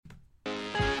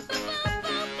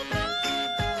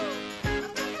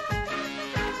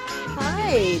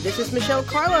Hi, this is Michelle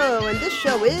Carlo, and this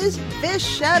show is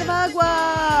Fish Out of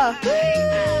Agua.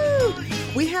 Woo!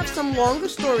 We have some longer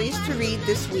stories to read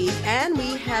this week, and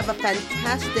we have a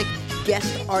fantastic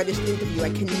guest artist interview. I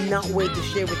cannot wait to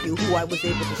share with you who I was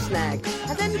able to snag.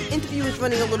 And then the interview is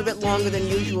running a little bit longer than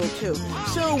usual too.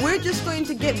 So we're just going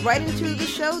to get right into the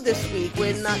show this week.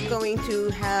 We're not going to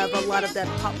have a lot of that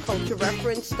pop culture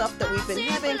reference stuff that we've been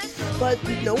having, but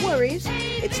no worries.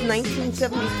 It's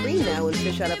 1973 now in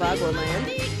Fish Out of Agua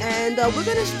land, and we're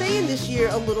going to stay in this year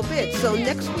a little bit. So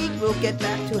next week we'll get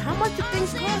back to how much did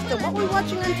things cost and what we're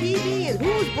watching on TV and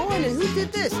who was born and who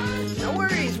did this. No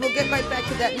worries, we'll get right back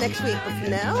to that next week. But for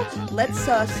now, let's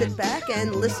sit back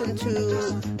and listen to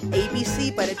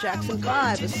ABC by the Jackson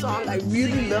 5, a song I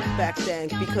really loved back then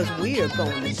because we are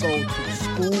going to go to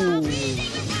school.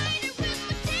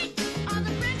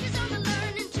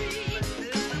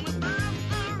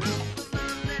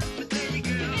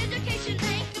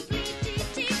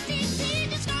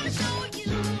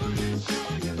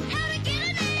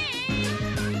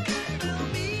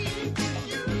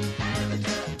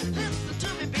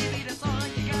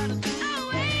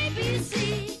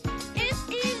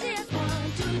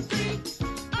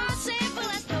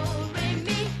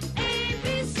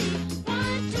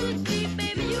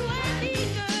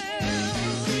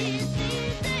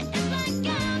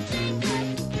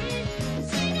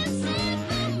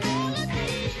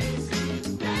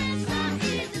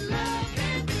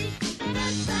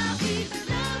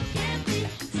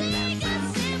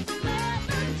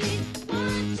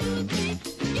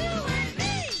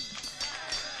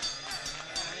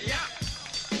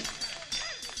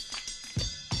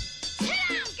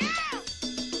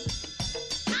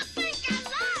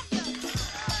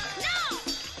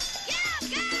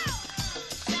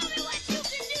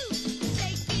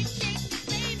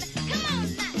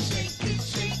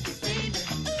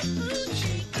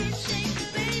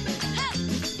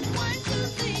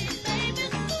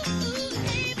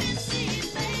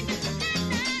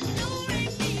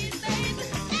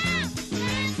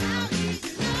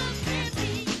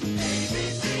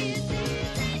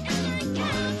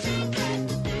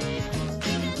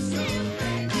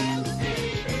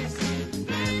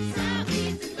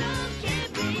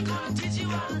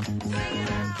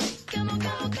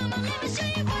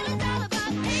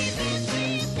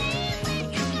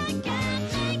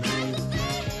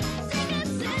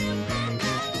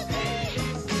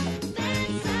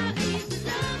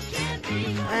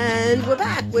 And we're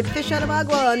back with Fish Out of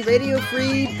Agua on Radio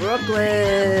Free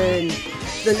Brooklyn.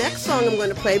 The next song I'm going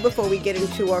to play before we get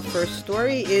into our first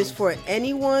story is for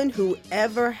anyone who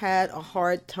ever had a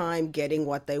hard time getting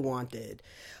what they wanted.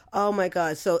 Oh my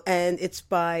God. And it's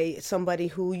by somebody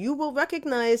who you will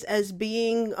recognize as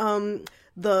being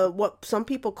what some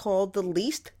people call the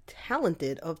least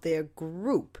talented of their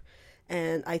group.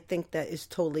 And I think that is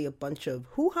totally a bunch of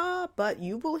hoo-ha, but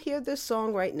you will hear this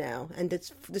song right now. And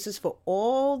this is for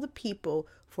all the people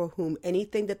for whom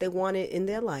anything that they wanted in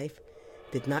their life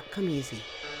did not come easy,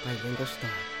 by Ringo Starr.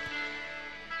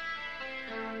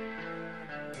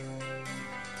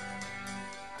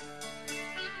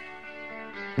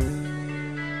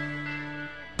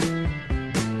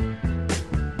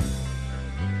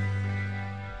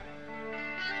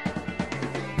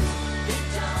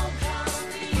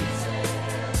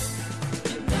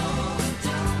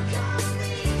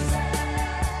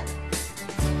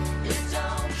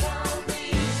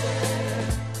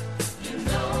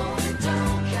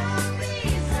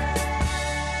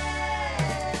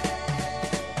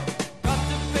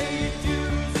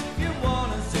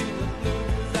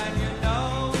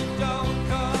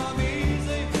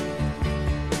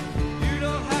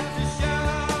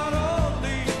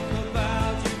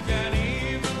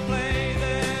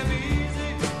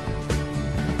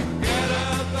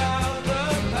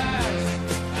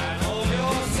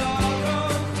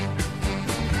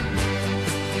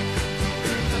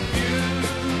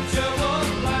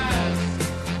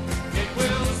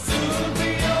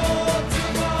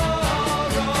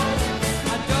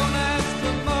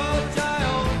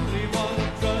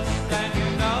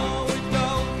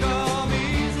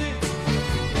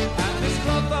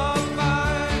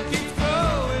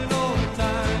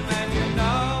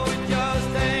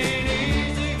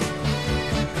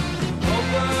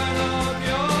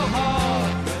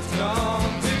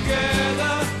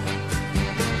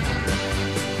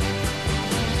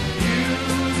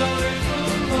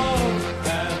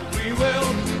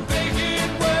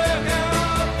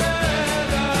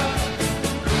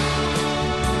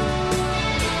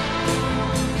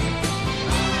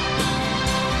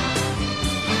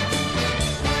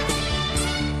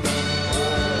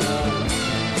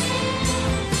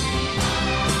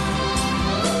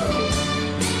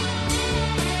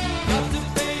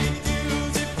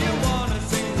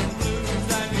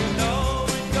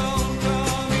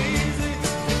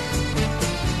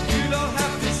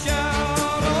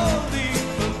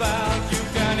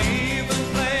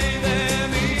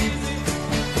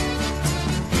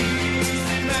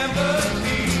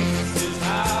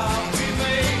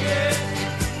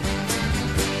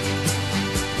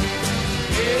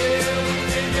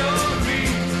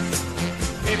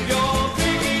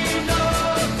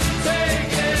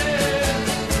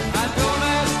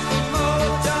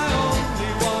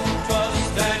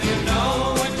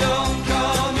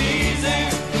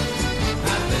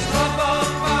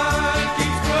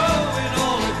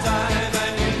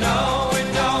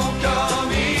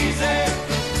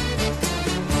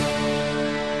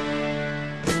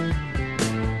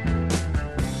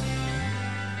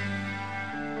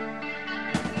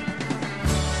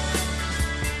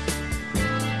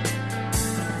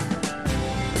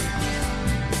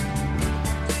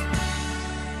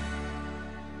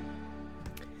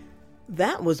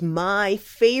 That was my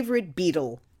favorite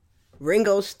Beatle,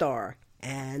 Ringo Starr.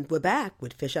 And we're back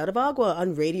with Fish Out of Agua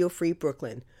on Radio Free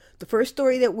Brooklyn. The first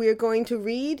story that we're going to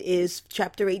read is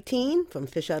Chapter 18 from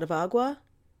Fish Out of Agua,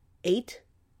 8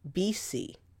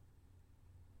 BC.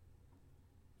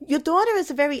 Your daughter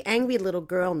is a very angry little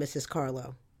girl, Mrs.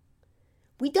 Carlo.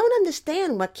 We don't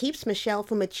understand what keeps Michelle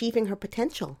from achieving her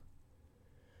potential.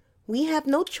 We have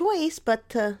no choice but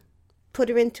to put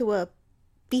her into a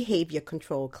behavior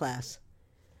control class.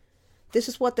 This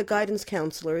is what the guidance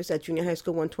counselors at Junior High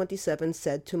School 127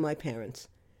 said to my parents.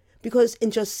 Because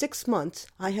in just 6 months,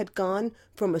 I had gone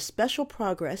from a special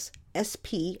progress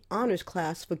SP honors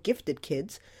class for gifted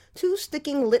kids to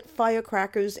sticking lit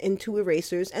firecrackers into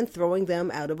erasers and throwing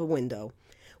them out of a window,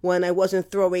 when I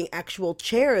wasn't throwing actual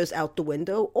chairs out the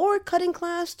window or cutting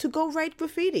class to go write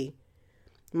graffiti.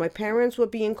 My parents were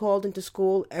being called into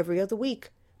school every other week,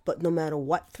 but no matter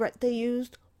what threat they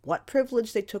used, what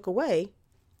privilege they took away,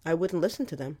 I wouldn't listen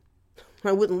to them.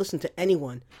 I wouldn't listen to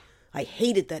anyone. I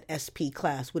hated that SP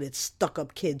class with its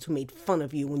stuck-up kids who made fun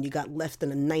of you when you got less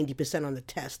than a 90% on the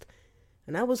test.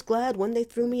 And I was glad when they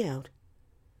threw me out.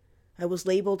 I was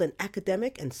labeled an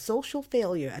academic and social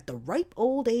failure at the ripe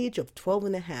old age of 12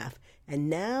 and a half, and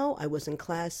now I was in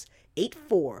class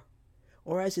 8-4,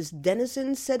 or as his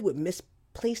denizens said with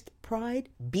misplaced pride,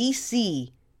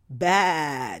 BC,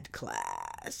 bad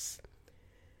class.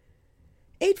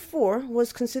 8-4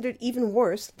 was considered even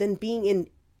worse than being in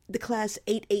the class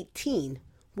 8-18,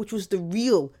 which was the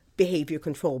real behavior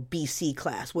control BC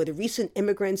class, where the recent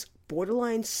immigrants,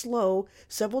 borderline slow,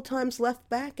 several times left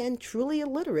back, and truly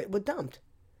illiterate were dumped.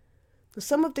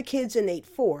 Some of the kids in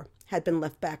 8-4 had been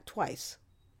left back twice.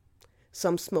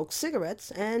 Some smoked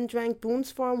cigarettes and drank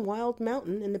Boone's Farm Wild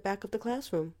Mountain in the back of the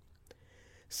classroom.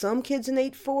 Some kids in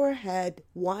 8-4 had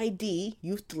YD,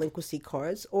 youth delinquency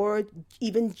cards, or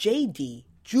even JD,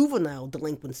 juvenile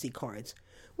delinquency cards,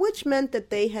 which meant that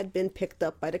they had been picked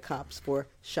up by the cops for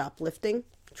shoplifting,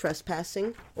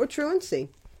 trespassing, or truancy.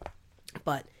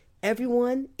 But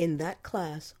everyone in that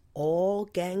class all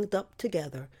ganged up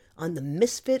together on the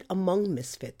misfit among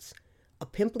misfits, a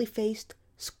pimply-faced,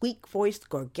 squeak-voiced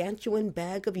gargantuan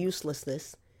bag of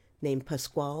uselessness named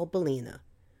Pasquale Bellina,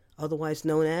 otherwise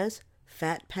known as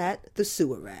Fat Pat the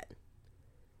Sewer Rat.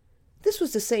 This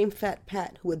was the same Fat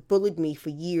Pat who had bullied me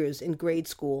for years in grade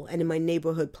school and in my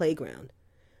neighborhood playground.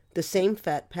 The same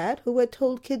Fat Pat who had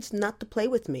told kids not to play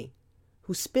with me,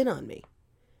 who spit on me.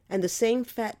 And the same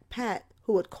Fat Pat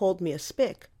who had called me a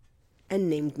spick and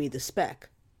named me the Speck.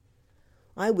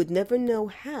 I would never know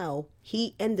how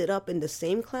he ended up in the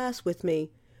same class with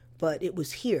me, but it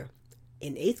was here,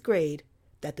 in 8th grade,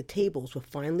 that the tables were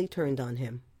finally turned on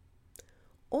him.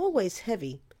 Always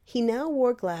heavy, he now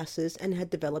wore glasses and had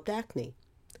developed acne.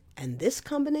 And this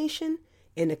combination,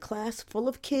 in a class full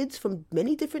of kids from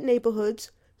many different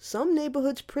neighborhoods, some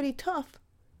neighborhoods pretty tough,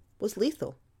 was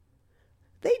lethal.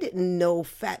 They didn't know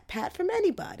Fat Pat from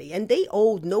anybody, and they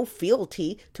owed no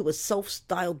fealty to a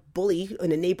self-styled bully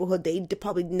in a neighborhood they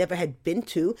probably never had been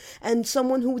to, and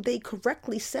someone who they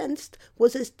correctly sensed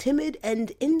was as timid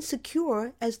and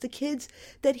insecure as the kids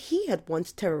that he had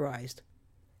once terrorized.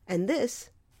 And this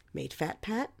made Fat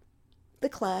Pat the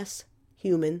class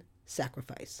human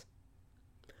sacrifice.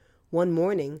 One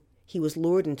morning, he was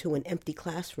lured into an empty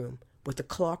classroom with a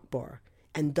Clark bar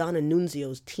and Donna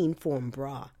Nunzio's teen form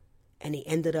bra, and he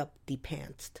ended up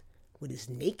depantsed, with his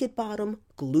naked bottom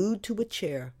glued to a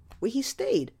chair, where he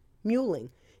stayed,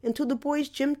 mewling, until the boys'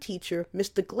 gym teacher,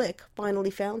 Mr. Glick, finally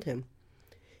found him.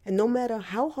 And no matter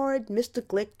how hard Mr.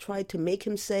 Glick tried to make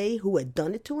him say who had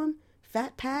done it to him,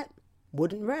 Fat Pat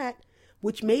wouldn't rat,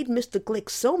 which made Mr.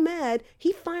 Glick so mad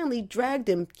he finally dragged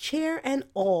him, chair and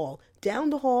all,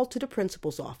 down the hall to the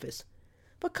principal's office.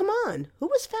 But come on, who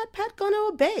was Fat Pat going to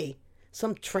obey?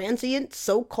 Some transient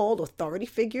so-called authority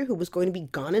figure who was going to be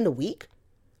gone in a week?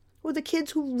 Or the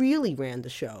kids who really ran the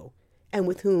show, and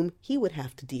with whom he would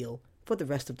have to deal for the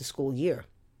rest of the school year?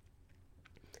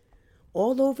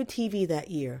 All over TV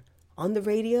that year, on the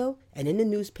radio and in the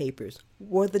newspapers,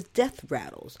 were the death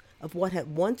rattles of what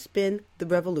had once been the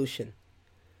revolution.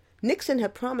 Nixon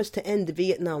had promised to end the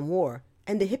Vietnam War,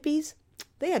 and the hippies,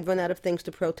 they had run out of things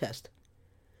to protest.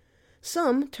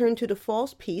 Some turned to the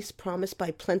false peace promised by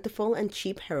plentiful and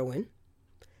cheap heroin.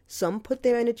 Some put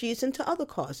their energies into other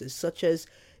causes, such as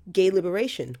gay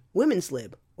liberation, women's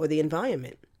lib, or the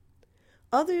environment.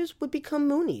 Others would become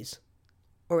Moonies,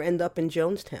 or end up in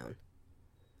Jonestown.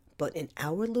 But in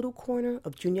our little corner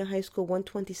of Junior High School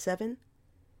 127,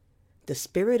 the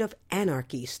spirit of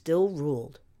anarchy still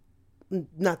ruled.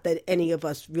 Not that any of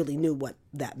us really knew what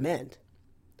that meant.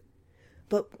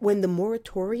 But when the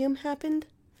moratorium happened,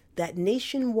 that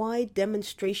nationwide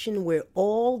demonstration where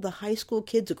all the high school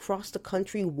kids across the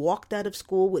country walked out of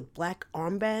school with black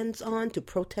armbands on to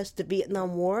protest the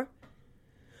Vietnam War?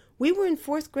 We were in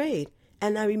 4th grade,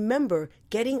 and I remember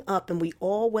getting up and we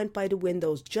all went by the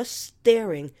windows just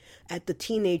staring at the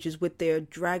teenagers with their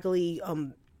draggly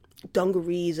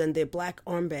dungarees and their black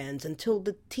armbands until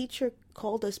the teacher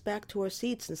called us back to our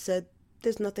seats and said,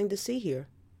 "There's nothing to see here."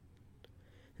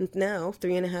 And now,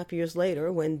 3.5 years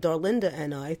later, when Darlinda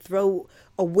and I throw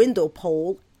a window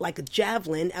pole like a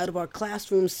javelin out of our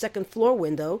classroom's 2nd floor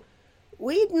window,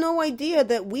 we'd no idea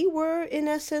that we were, in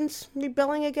essence,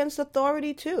 rebelling against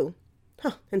authority too.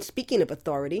 And speaking of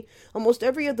authority, almost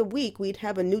every other week we'd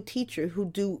have a new teacher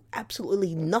who'd do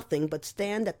absolutely nothing but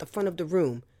stand at the front of the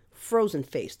room,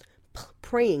 frozen-faced,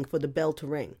 praying for the bell to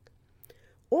ring.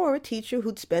 Or a teacher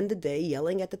who'd spend the day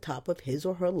yelling at the top of his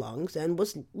or her lungs and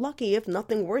was lucky if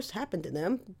nothing worse happened to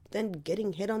them than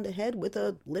getting hit on the head with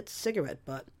a lit cigarette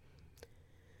butt.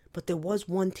 But there was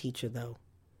one teacher, though,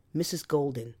 Mrs.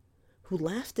 Golden, who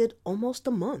lasted almost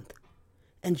a month.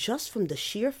 And just from the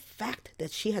sheer fact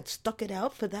that she had stuck it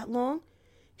out for that long,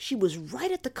 she was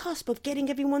right at the cusp of getting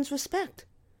everyone's respect.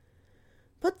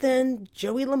 But then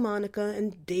Joey LaMonica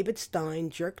and David Stein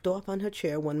jerked off on her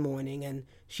chair one morning, and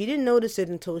she didn't notice it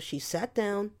until she sat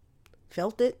down,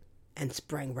 felt it, and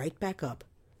sprang right back up.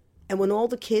 And when all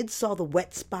the kids saw the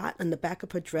wet spot on the back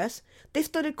of her dress, they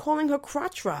started calling her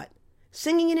crotch rot,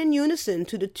 singing it in unison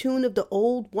to the tune of the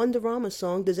old Wonderama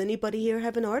song, "Does Anybody Here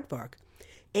Have an Aardvark?"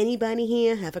 Anybody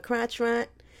here have a crotch rot?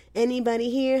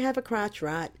 Anybody here have a crotch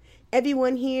rot?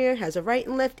 Everyone here has a right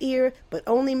and left ear, but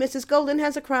only Mrs. Golden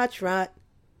has a crotch rot.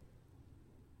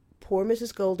 Poor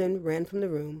Mrs. Golden ran from the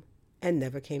room and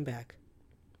never came back.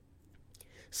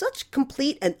 Such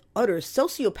complete and utter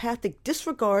sociopathic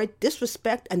disregard,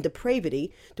 disrespect, and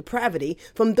depravity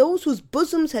from those whose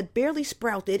bosoms had barely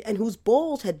sprouted and whose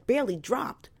balls had barely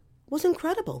dropped was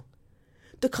incredible.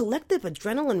 The collective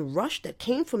adrenaline rush that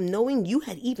came from knowing you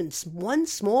had even one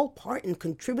small part in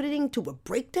contributing to a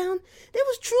breakdown, it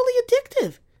was truly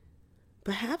addictive.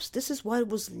 Perhaps this is what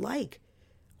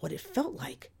it felt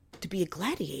like to be a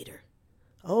gladiator.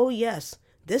 Oh yes,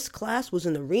 this class was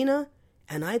an arena,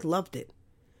 and I loved it,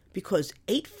 because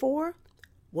 8-4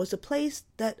 was a place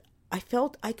that I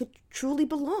felt I could truly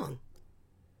belong.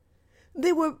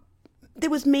 There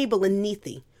was Mabel and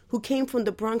Neethi, who came from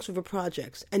the Bronx River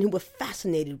Projects and who were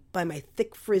fascinated by my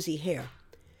thick, frizzy hair.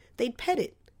 They'd pet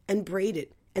it and braid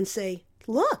it and say,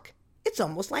 "Look, it's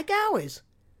almost like ours."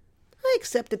 I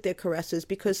accepted their caresses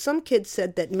because some kids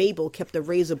said that Mabel kept a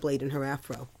razor blade in her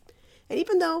afro. And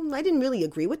even though I didn't really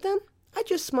agree with them, I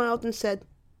just smiled and said,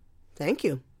 "Thank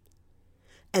you."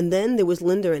 And then there was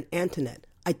Linda and Antoinette,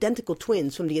 identical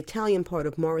twins from the Italian part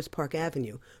of Morris Park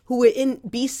Avenue, who were in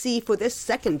BC for their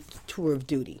 2nd tour of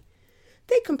duty.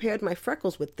 They compared my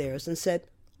freckles with theirs and said,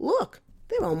 "Look,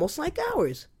 they're almost like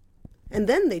ours." And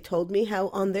then they told me how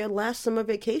on their last summer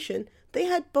vacation they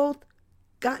had both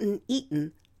gotten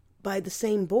eaten by the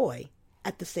same boy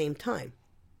at the same time.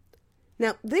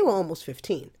 Now, they were almost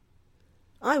 15.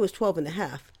 I was 12 and a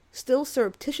half, still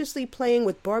surreptitiously playing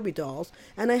with Barbie dolls,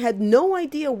 and I had no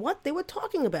idea what they were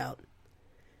talking about.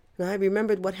 And I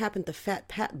remembered what happened to Fat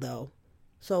Pat, though,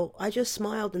 so I just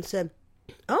smiled and said,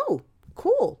 "Oh,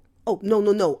 cool. Oh,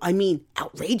 no, I mean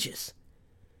outrageous."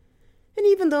 And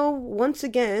even though, once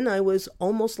again, I was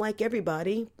almost like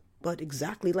everybody, but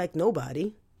exactly like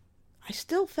nobody, I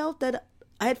still felt that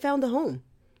I had found a home.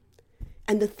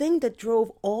 And the thing that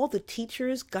drove all the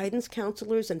teachers, guidance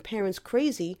counselors, and parents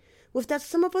crazy was that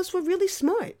some of us were really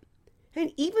smart.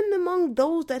 And even among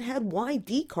those that had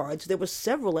YD cards, there were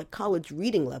several at college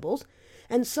reading levels,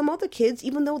 and some other kids,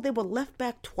 even though they were left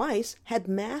back twice, had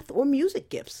math or music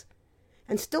gifts.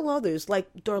 And still others,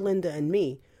 like Darlinda and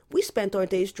me, we spent our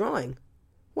days drawing.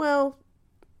 Well,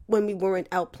 when we weren't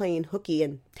out playing hooky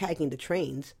and tagging the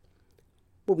trains.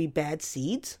 Were we bad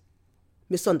seeds?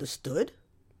 Misunderstood?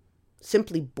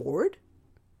 Simply bored?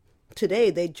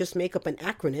 Today they'd just make up an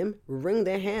acronym, wring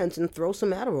their hands, and throw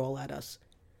some Adderall at us.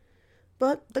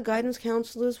 But the guidance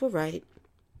counselors were right.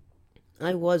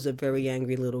 I was a very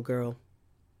angry little girl.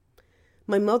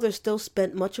 My mother still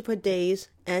spent much of her days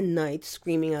and nights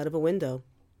screaming out of a window.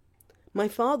 My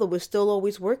father was still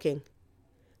always working.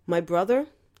 My brother,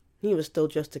 he was still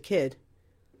just a kid.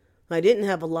 I didn't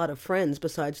have a lot of friends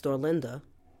besides Darlinda.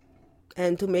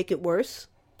 And to make it worse,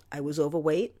 I was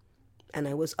overweight and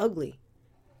I was ugly.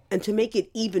 And to make it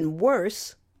even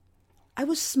worse, I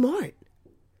was smart.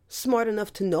 Smart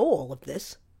enough to know all of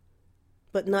this,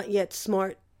 but not yet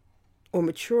smart or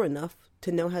mature enough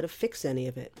to know how to fix any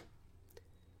of it.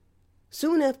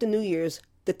 Soon after New Year's,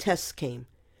 the tests came.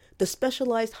 the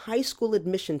specialized high school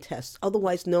admission tests,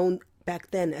 otherwise known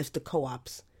back then as the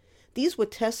co-ops. These were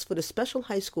tests for the special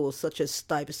high schools such as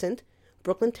Stuyvesant,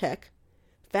 Brooklyn Tech,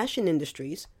 Fashion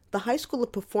Industries, the High School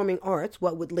of Performing Arts,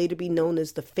 what would later be known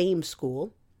as the Fame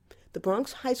School, the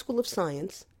Bronx High School of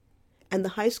Science, and the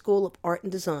High School of Art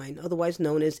and Design, otherwise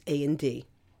known as A&D.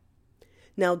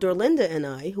 Now, Dorlinda and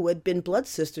I, who had been blood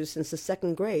sisters since the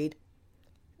second grade,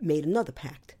 made another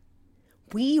pact.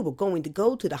 We were going to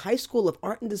go to the High School of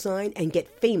Art and Design and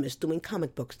get famous doing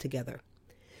comic books together.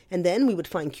 And then we would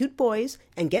find cute boys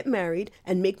and get married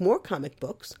and make more comic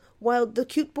books while the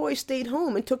cute boys stayed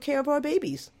home and took care of our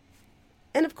babies.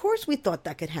 And of course we thought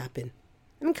that could happen.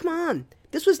 I mean, come on.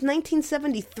 This was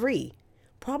 1973.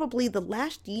 Probably the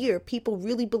last year people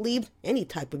really believed any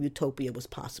type of utopia was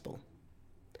possible.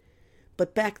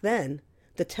 But back then,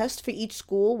 the test for each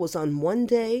school was on one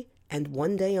day and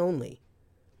one day only.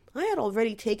 I had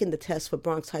already taken the test for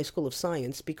Bronx High School of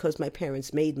Science because my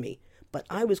parents made me, but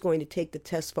I was going to take the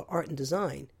test for art and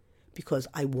design because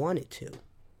I wanted to.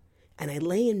 And I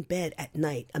lay in bed at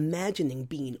night imagining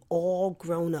being all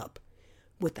grown up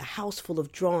with a house full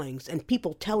of drawings and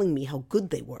people telling me how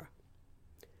good they were.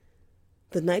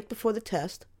 The night before the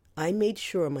test, I made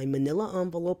sure my manila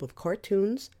envelope of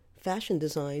cartoons, fashion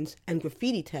designs, and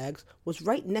graffiti tags was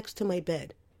right next to my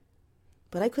bed.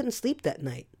 But I couldn't sleep that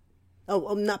night.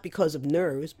 Oh, not because of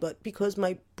nerves, but because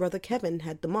my brother Kevin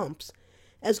had the mumps,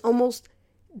 as almost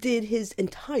did his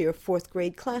entire fourth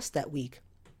grade class that week.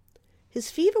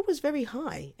 His fever was very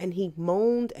high, and he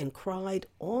moaned and cried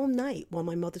all night while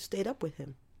my mother stayed up with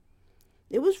him.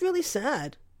 It was really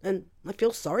sad, and I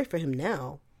feel sorry for him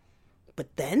now.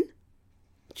 But then,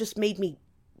 it just made me,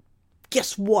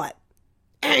 guess what?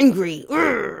 Angry.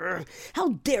 Urgh! How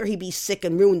dare he be sick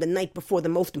and ruin the night before the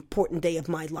most important day of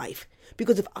my life?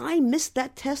 Because if I missed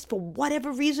that test for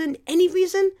whatever reason, any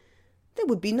reason, there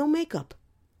would be no makeup.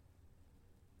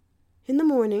 In the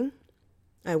morning,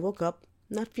 I woke up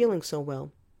not feeling so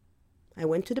well. I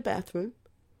went to the bathroom,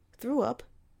 threw up,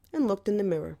 and looked in the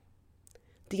mirror.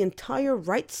 The entire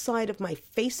right side of my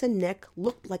face and neck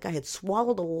looked like I had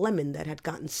swallowed a lemon that had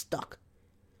gotten stuck.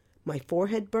 My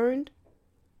forehead burned,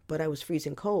 but I was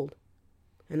freezing cold,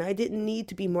 and I didn't need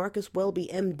to be Marcus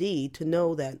Welby, M.D., to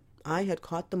know that I had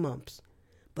caught the mumps.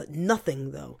 But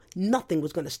nothing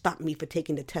was going to stop me from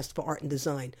taking the test for art and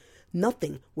design.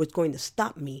 Nothing was going to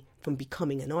stop me from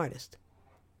becoming an artist.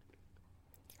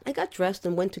 I got dressed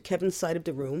and went to Kevin's side of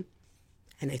the room,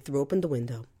 and I threw open the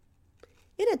window.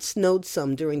 It had snowed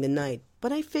some during the night,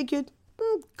 but I figured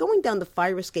going down the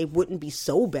fire escape wouldn't be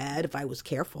so bad if I was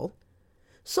careful.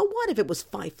 So what if it was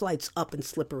 5 flights up and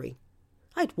slippery?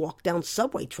 I'd walk down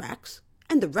subway tracks,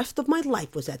 and the rest of my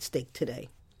life was at stake today.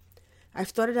 I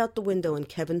started out the window and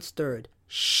Kevin stirred.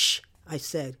 "Shh," I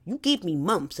said. "You gave me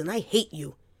mumps and I hate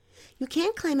you." "You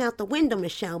can't climb out the window,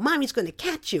 Michelle. Mommy's going to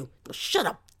catch you." "Well, shut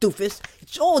up, doofus.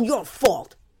 It's all your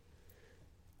fault."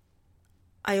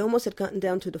 I almost had gotten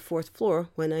down to the 4th floor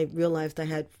when I realized I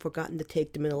had forgotten to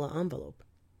take the manila envelope.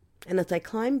 And as I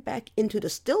climbed back into the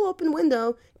still open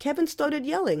window, Kevin started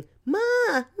yelling, Ma,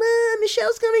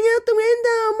 Michelle's coming out the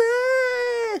window,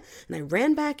 Ma!" And I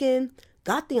ran back in,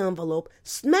 got the envelope,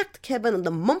 smacked Kevin on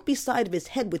the mumpy side of his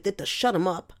head with it to shut him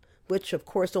up, which of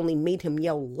course only made him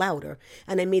yell louder,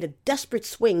 and I made a desperate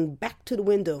swing back to the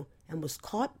window and was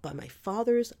caught by my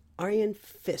father's iron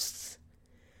fists.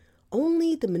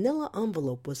 Only the manila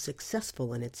envelope was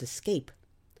successful in its escape,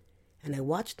 and I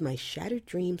watched my shattered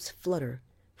dreams flutter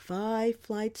 5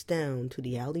 flights down to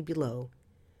the alley below,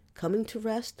 coming to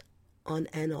rest on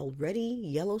an already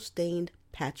yellow-stained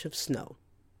patch of snow.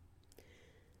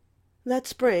 That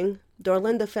spring,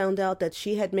 Dorlinda found out that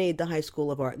she had made the High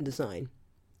School of Art and Design.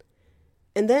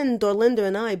 And then Dorlinda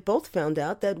and I both found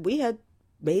out that we had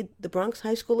made the Bronx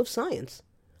High School of Science,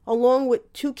 along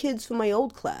with 2 kids from my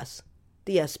old class,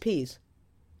 the SPs.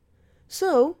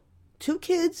 So, 2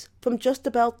 kids from just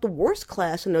about the worst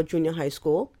class in our junior high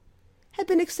school had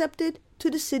been accepted to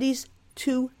the city's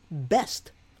 2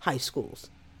 best high schools.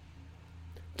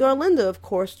 Dorlinda, of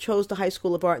course, chose the High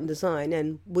School of Art and Design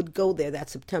and would go there that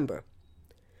September.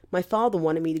 My father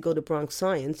wanted me to go to Bronx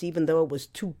Science, even though it was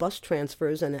 2 bus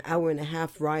transfers and an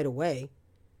hour-and-a-half ride away.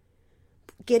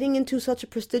 Getting into such a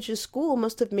prestigious school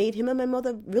must have made him and my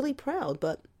mother really proud,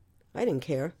 but I didn't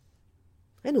care.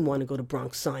 I didn't want to go to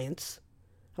Bronx Science.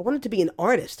 I wanted to be an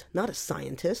artist, not a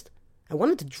scientist. I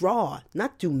wanted to draw,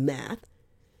 not do math.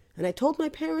 And I told my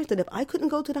parents that if I couldn't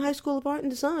go to the High School of Art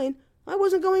and Design, I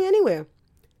wasn't going anywhere.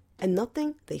 And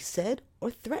nothing they said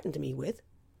or threatened me with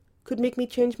could make me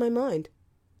change my mind.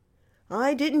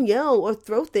 I didn't yell or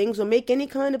throw things or make any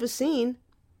kind of a scene.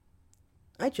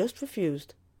 I just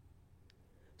refused.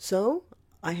 So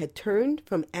I had turned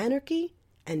from anarchy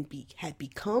and had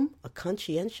become a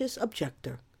conscientious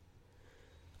objector.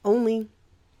 Only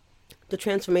the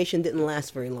transformation didn't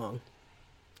last very long.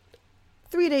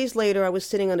 3 days later, I was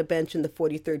sitting on a bench in the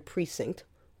 43rd Precinct,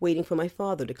 waiting for my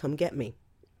father to come get me.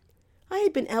 I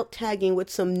had been out tagging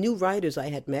with some new writers I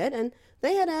had met, and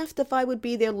they had asked if I would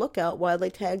be their lookout while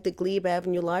they tagged the Glebe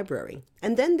Avenue Library,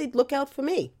 and then they'd look out for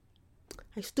me.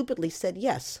 I stupidly said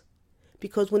yes,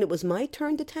 because when it was my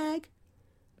turn to tag,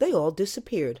 they all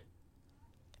disappeared,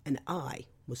 and I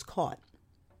was caught.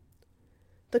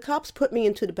 The cops put me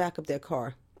into the back of their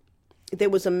car. There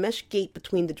was a mesh gate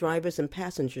between the driver's and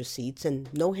passenger seats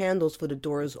and no handles for the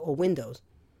doors or windows.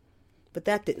 But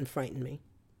that didn't frighten me.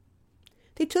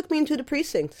 They took me into the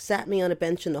precinct, sat me on a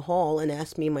bench in the hall, and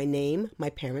asked me my name, my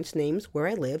parents' names, where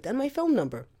I lived, and my phone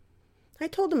number. I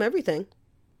told them everything,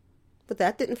 but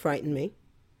that didn't frighten me.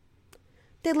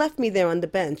 They left me there on the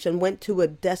bench and went to a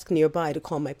desk nearby to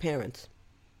call my parents.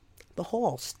 The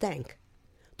hall stank.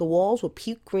 The walls were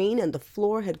puke green and the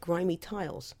floor had grimy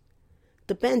tiles.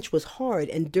 The bench was hard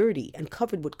and dirty and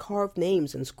covered with carved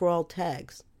names and scrawled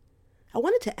tags. I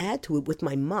wanted to add to it with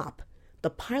my mop, the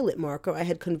pilot marker I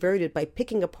had converted by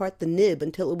picking apart the nib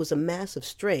until it was a mass of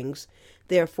strings,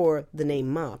 therefore the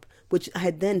name mop, which I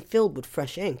had then filled with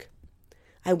fresh ink.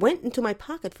 I went into my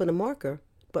pocket for the marker,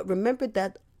 but remembered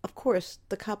that, of course,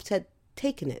 the cops had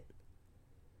taken it.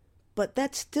 But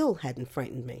that still hadn't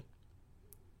frightened me.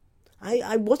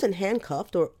 I wasn't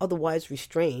handcuffed or otherwise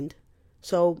restrained,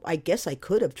 so I guess I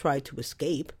could have tried to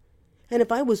escape. And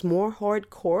if I was more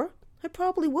hardcore, I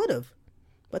probably would have.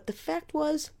 But the fact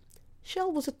was,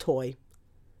 Shell was a toy.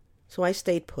 So I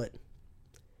stayed put.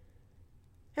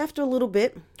 After a little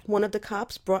bit, one of the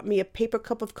cops brought me a paper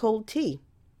cup of cold tea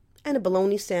and a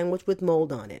bologna sandwich with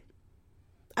mold on it.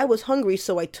 I was hungry,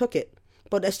 so I took it.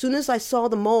 But as soon as I saw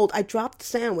the mold, I dropped the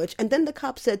sandwich, and then the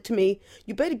cop said to me,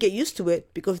 "You better get used to it,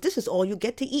 because this is all you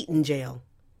get to eat in jail."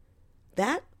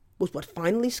 That was what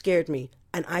finally scared me,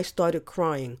 and I started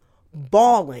crying,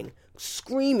 bawling,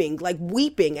 screaming, like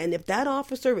weeping, and if that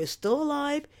officer is still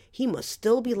alive, he must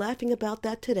still be laughing about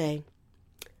that today.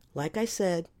 Like I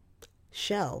said,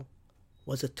 Shell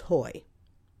was a toy.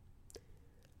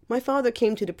 My father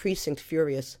came to the precinct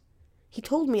furious. He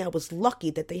told me I was lucky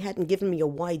that they hadn't given me a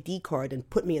YD card and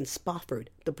put me in Spofford,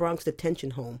 the Bronx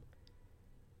detention home.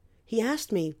 He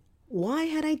asked me, why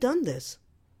had I done this?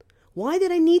 Why did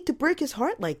I need to break his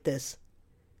heart like this?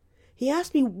 He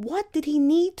asked me, what did he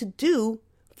need to do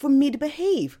for me to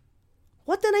behave?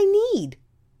 What did I need?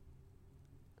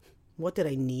 What did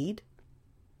I need?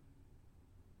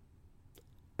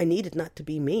 I needed not to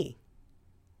be me.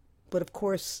 But of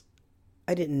course,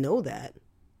 I didn't know that.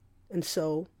 And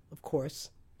so, of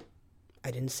course,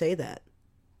 I didn't say that.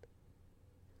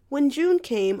 When June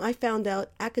came, I found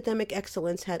out academic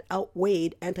excellence had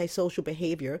outweighed antisocial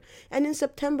behavior, and in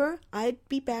September, I'd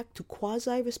be back to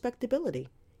quasi-respectability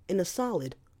in a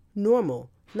solid, normal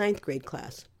 9th grade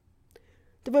class.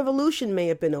 The revolution may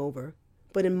have been over,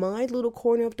 but in my little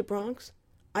corner of the Bronx,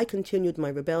 I continued my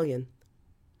rebellion.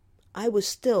 I was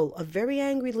still a very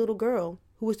angry little girl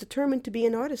who was determined to be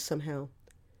an artist somehow.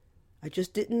 I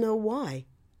just didn't know why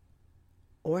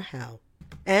or how.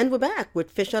 And we're back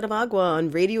with Fish Out of Agua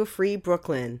on Radio Free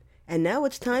Brooklyn. And now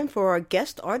it's time for our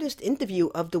guest artist interview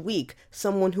of the week,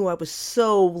 someone who I was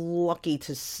so lucky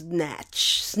to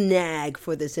snag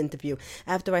for this interview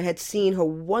after I had seen her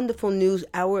wonderful new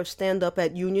hour of stand-up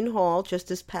at Union Hall just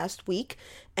this past week.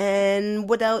 And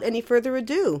without any further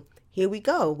ado, here we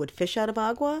go with Fish Out of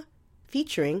Agua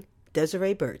featuring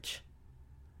Desiree Birch.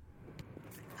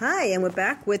 Hi, and we're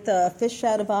back with Fish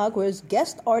Out of Agua's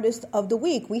guest artist of the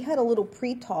week. We had a little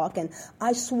pre-talk, and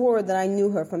I swore that I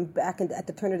knew her from back at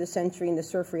the turn of the century in the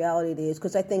surf reality days,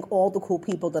 because I think all the cool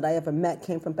people that I ever met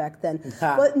came from back then.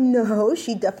 But no,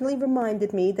 she definitely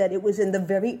reminded me that it was in the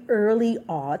very early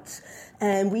aughts,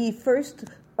 and we first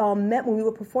met when we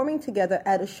were performing together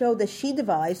at a show that she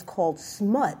devised called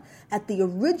Smut at the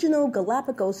original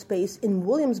Galapagos space in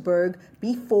Williamsburg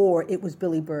before it was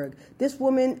Billy Berg. This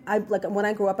woman, when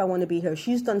I grow up, I want to be her.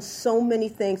 She's done so many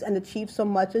things and achieved so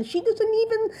much, and she doesn't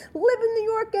even live in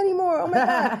New York anymore. Oh my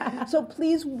God. So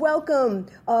please welcome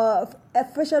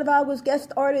Fish Out of Agua's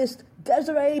guest artist,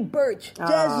 Desiree Birch.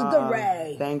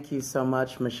 Desiree. Thank you so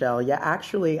much, Michelle. Yeah,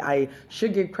 actually, I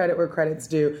should give credit where credit's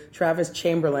due. Travis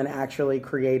Chamberlain actually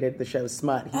created the show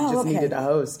Smut. He just needed a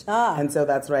host. And so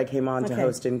that's where I came on to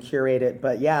host and curate it.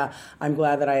 But yeah, I'm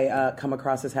glad that I come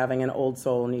across as having an old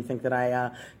soul, and you think that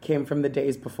I came from the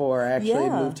days before. I actually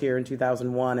moved here in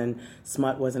 2001, and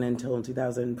Smut wasn't until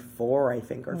 2004, I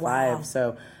think, or 5.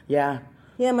 So, yeah.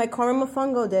 Yeah, my Carmen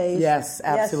Mofongo days. Yes,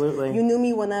 absolutely. Yes. You knew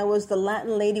me when I was the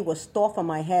Latin lady with Storff on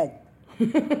my head.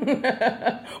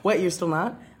 What, you're still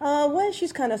not? Well,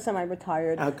 she's kind of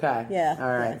semi-retired. Okay. Yeah.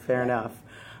 All right, fair enough.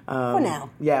 For now.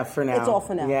 Yeah, for now. It's all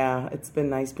for now. Yeah, it's been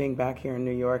nice being back here in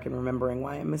New York and remembering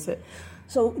why I miss it.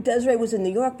 So Desiree was in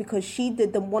New York because she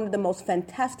did one of the most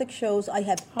fantastic shows I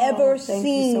have ever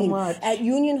seen you so much. At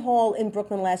Union Hall in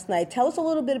Brooklyn last night. Tell us a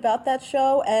little bit about that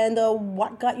show and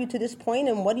what got you to this point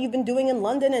and what you've been doing in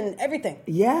London and everything.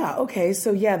 Yeah, okay.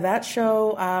 So, that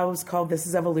show was called This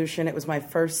Is Evolution. It was my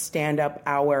first stand-up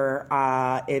hour.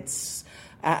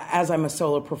 As I'm a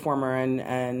solo performer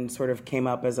and sort of came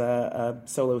up as a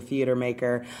solo theater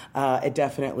maker, it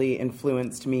definitely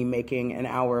influenced me making an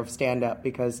hour of stand-up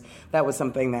because that was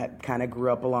something that kind of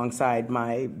grew up alongside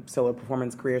my solo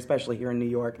performance career, especially here in New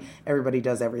York. Everybody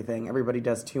does everything. Everybody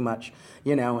does too much,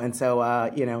 and so,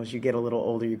 as you get a little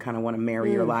older, you kind of want to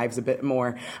marry your lives a bit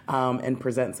more and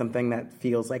present something that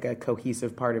feels like a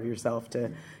cohesive part of yourself to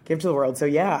give to the world. So,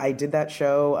 I did that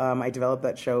show. I developed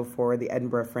that show for the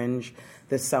Edinburgh Fringe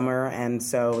this summer, and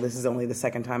so this is only the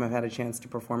second time I've had a chance to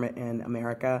perform it in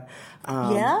America.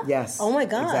 Yeah? Yes. Oh my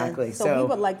God. Exactly. So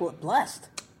we were blessed.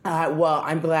 Well,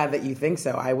 I'm glad that you think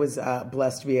so. I was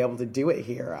blessed to be able to do it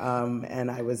here, and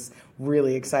I was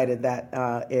really excited that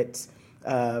that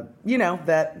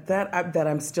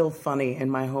I'm still funny in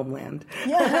my homeland.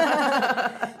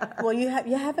 Yeah. Well, you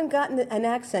haven't gotten an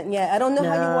accent yet. I don't know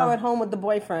how you are at home with the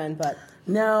boyfriend, but.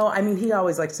 No, I mean, he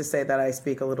always likes to say that I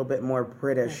speak a little bit more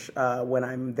British when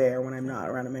I'm there, when I'm not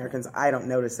around Americans. I don't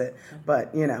notice it,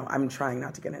 but, I'm trying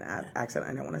not to get an accent.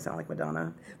 I don't want to sound like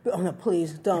Madonna. Oh, no,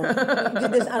 please, don't. I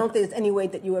don't think there's any way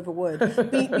that you ever would.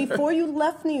 Before you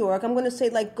left New York, I'm going to say,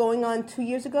 going on 2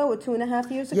 years ago or 2.5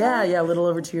 years ago? Yeah, a little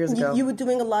over 2 years ago. You were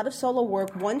doing a lot of solo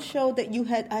work. One show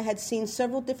that I had seen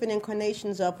several different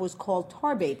incarnations of was called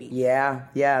Tar Baby. Yeah,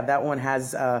 that one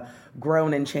has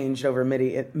grown and changed over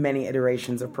many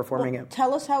iterations of performing it.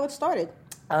 Tell us how it started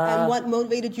and what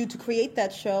motivated you to create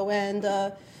that show and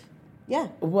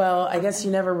Well, I guess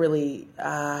you never really,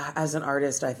 as an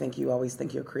artist, I think you always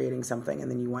think you're creating something and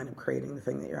then you wind up creating the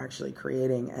thing that you're actually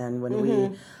creating. And when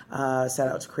we set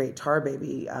out to create Tar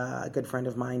Baby, a good friend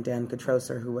of mine, Dan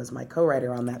Katroser, who was my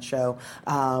co-writer on that show,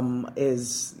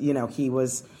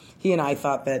 he and I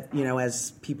thought that,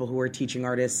 as people who were teaching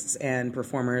artists and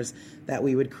performers, that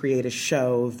we would create a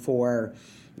show for,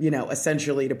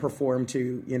 essentially to perform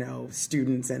to,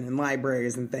 students and in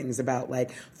libraries and things about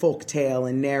folk tale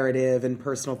and narrative and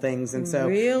personal things. And so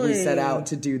we set out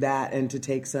to do that and to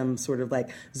take some sort of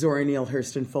Zora Neale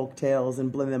Hurston folk tales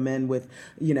and blend them in with,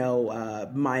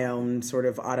 my own sort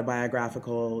of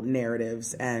autobiographical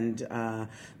narratives. And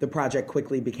the project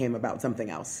quickly became about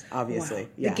something else, obviously. Wow.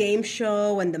 Yeah. The game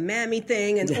show and the Mammy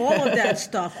thing and all of that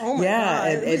stuff. Oh my God.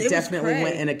 It definitely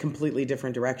went in a completely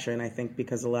different direction, I think,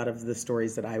 because a lot of the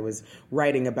stories that I was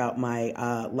writing about my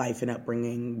life and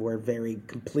upbringing were very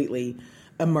completely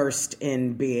immersed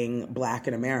in being Black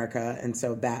in America, and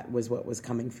so that was what was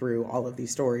coming through all of these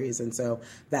stories, and so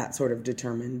that sort of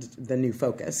determined the new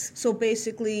focus. So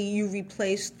basically you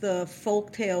replaced the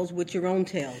folk tales with your own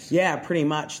tales. Yeah, pretty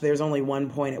much. There's only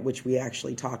one point at which we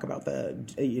actually talk about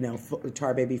the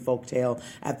Tar Baby folk tale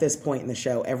at this point in the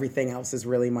show. Everything else is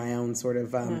really my own sort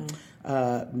of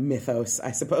mythos, I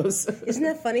suppose. Isn't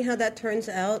that funny how that turns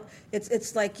out?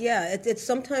 It's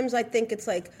sometimes I think it's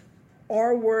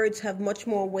our words have much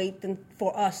more weight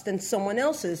for us than someone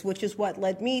else's, which is what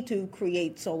led me to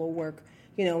create solo work,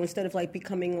 instead of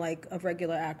becoming a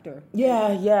regular actor.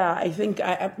 Yeah. I think,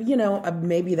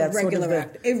 maybe that's regular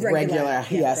sort of irregular,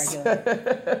 yes.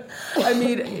 Regular. I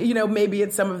mean, maybe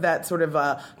it's some of that sort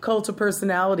of cult of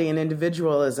personality and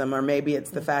individualism, or maybe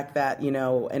it's the fact that,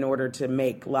 in order to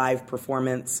make live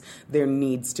performance, there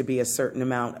needs to be a certain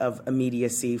amount of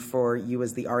immediacy for you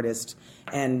as the artist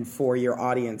and for your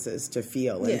audiences to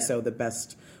feel. And so the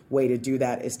best way to do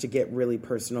that is to get really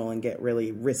personal and get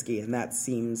really risky, and that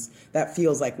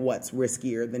feels like what's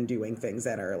riskier than doing things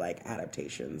that are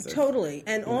adaptations. Totally.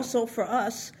 And also for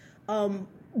us,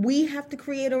 we have to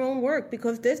create our own work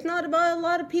because there's not about a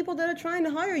lot of people that are trying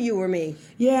to hire you or me.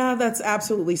 Yeah, that's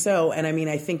absolutely so. And I mean,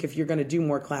 I think if you're going to do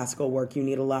more classical work, you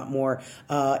need a lot more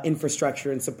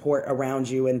infrastructure and support around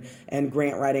you and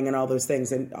grant writing and all those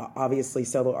things. And obviously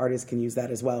solo artists can use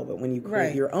that as well. But when you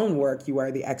create your own work, you are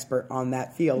the expert on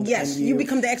that field. Yes, you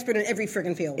become the expert in every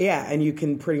friggin' field. Yeah, and you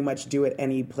can pretty much do it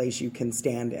any place you can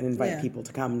stand and invite people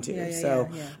to come to.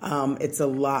 It's a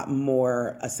lot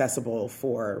more accessible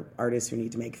for artists who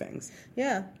need to make things.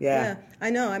 Yeah. I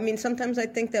know. I mean, sometimes I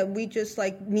think that we just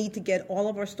need to get all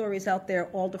of our stories out there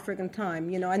all the friggin'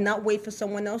 time, and not wait for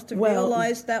someone else to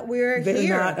realize that we're here.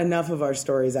 There are not enough of our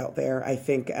stories out there, I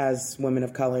think, as women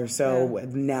of color. So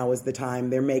now is the time.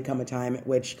 There may come a time at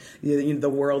which the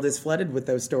world is flooded with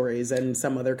those stories and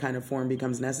some other kind of form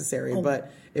becomes necessary.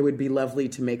 But it would be lovely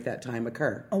to make that time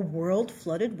occur. A world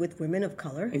flooded with women of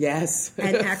color? Yes.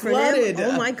 An acronym? Flooded.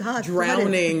 Oh, my God.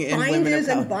 Drowning in women of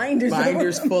color.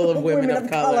 Binders full of women of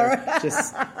color.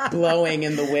 Just blowing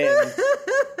in the wind.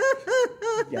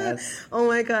 Yes. Oh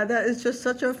my God, that is just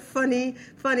such a funny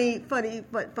visual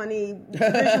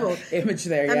image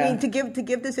there. I mean, to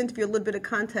give this interview a little bit of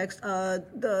context,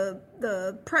 the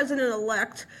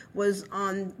president-elect was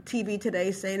on TV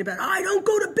today saying about, I don't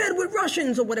go to bed with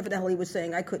Russians, or whatever the hell he was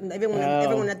saying. I couldn't.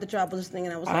 Everyone at the job was listening,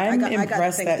 and I was like, I'm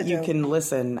impressed that you can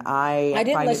listen. I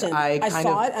didn't listen. I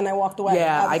saw it and I walked away.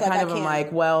 Yeah, I kind of am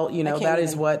like, well, that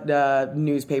is what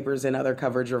newspapers and other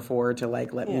coverage are for, to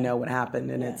let you know what happened,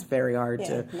 and it's very hard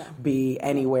to be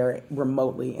anywhere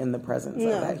remotely in the presence of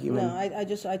that human. No, I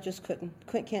just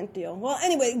can't deal. Well,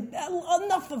 anyway,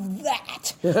 enough of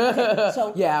that. Okay,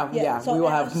 so we will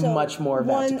have much more of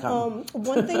that to come.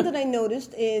 One thing that I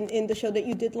noticed in the show that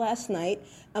you did last night,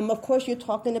 of course, you're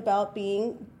talking about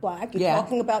being black. You're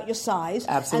talking about your size.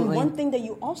 Absolutely. And one thing that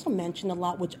you also mentioned a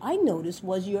lot, which I noticed,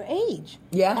 was your age.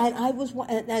 Yeah. And I was,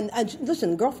 and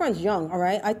listen, girlfriend's young, all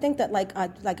right? I think that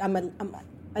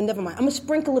never mind. I'm a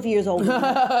sprinkle of years older.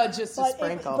 Just a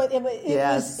sprinkle.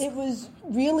 It was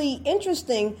really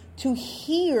interesting to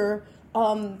hear.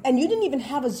 And you didn't even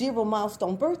have a 0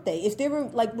 milestone birthday.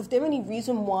 Was there any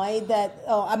reason why that?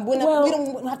 We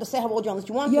don't have to say how old you are unless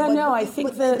you want to. I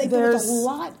think that there's a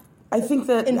lot. I think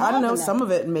that, I don't know, some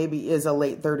of it maybe is a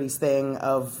late 30s thing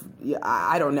of,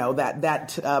 I don't know, that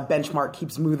benchmark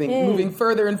keeps moving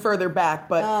further and further back.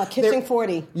 But kissing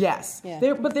 40. Yes.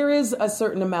 Yeah. But there is a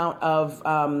certain amount of,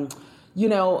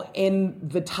 in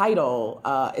the title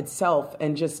itself,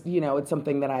 and just, it's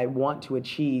something that I want to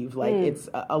achieve. It's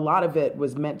a lot of it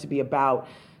was meant to be about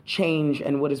change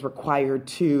and what is required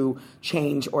to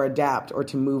change or adapt or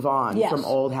to move on from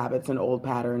old habits and old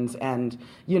patterns, and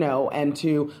and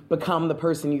to become the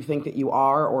person you think that you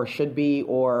are or should be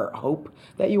or hope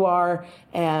that you are.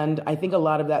 And I think a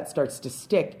lot of that starts to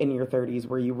stick in your 30s,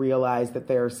 where you realize that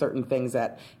there are certain things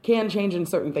that can change and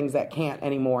certain things that can't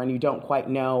anymore, and you don't quite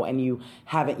know, and you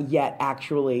haven't yet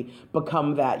actually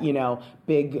become that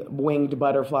big winged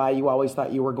butterfly you always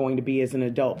thought you were going to be as an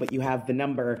adult, but you have the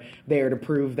number there to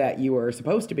prove that you were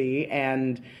supposed to be.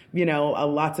 And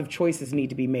lots of choices need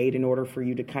to be made in order for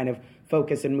you to kind of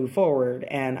focus and move forward.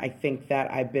 And I think that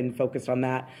I've been focused on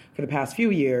that for the past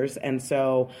few years. And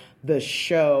so the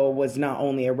show was not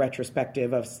only a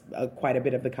retrospective of quite a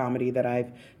bit of the comedy that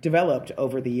I've developed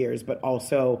over the years, but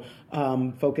also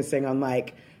focusing on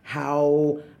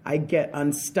how I get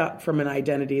unstuck from an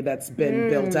identity that's been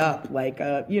built up, like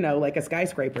a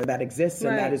skyscraper that exists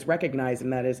and that is recognized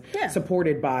and that is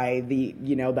supported by the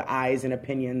eyes and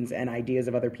opinions and ideas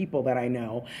of other people that I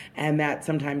know, and that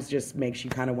sometimes just makes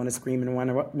you kind of want to scream and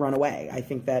run away. I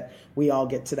think that we all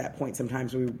get to that point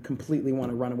sometimes where we completely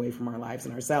want to run away from our lives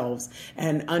and ourselves,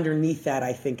 and underneath that,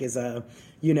 I think, is a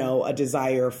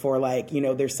desire for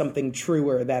there's something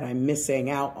truer that I'm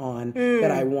missing out on that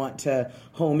I want to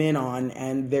home in on,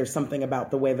 and there's something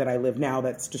about the way that I live now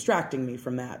that's distracting me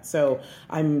from that. So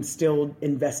I'm still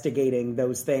investigating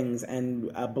those things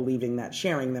and believing that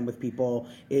sharing them with people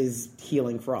is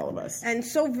healing for all of us. And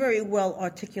so very well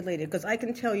articulated, because I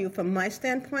can tell you from my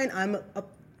standpoint, I'm a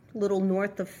little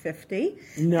north of 50.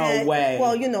 No way.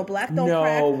 Well, black don't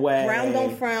crack, brown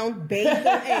don't frown, beige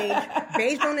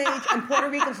don't age, and Puerto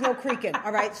Ricans no creaking.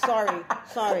 All right, sorry.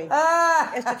 It's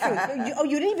the truth.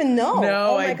 You didn't even know.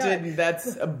 No, I didn't.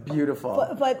 That's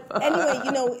beautiful. But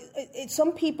anyway,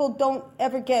 some people don't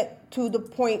ever get to the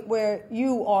point where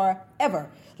you are ever.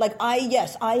 I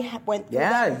went through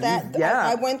that.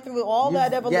 I went through all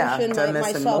that evolution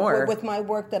myself with my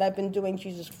work that I've been doing.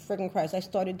 Jesus friggin' Christ. I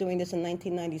started doing this in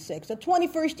 1996. The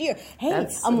 21st year. Hey,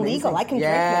 that's I'm amazing. Legal. I can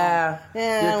drink now.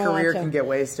 Yeah, your career can get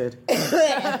wasted. Oh,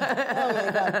 my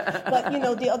God. But,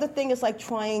 the other thing is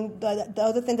trying, the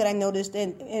other thing that I noticed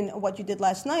in what you did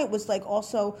last night was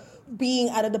also being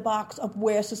out of the box of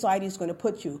where society is going to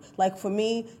put you. Like for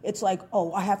me, it's like,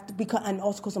 oh, I have to become, and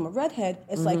also because I'm a redhead,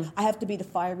 it's like I have to be the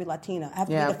fiery Latina. I have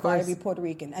to be the fiery Puerto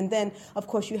Rican. And then, of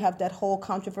course, you have that whole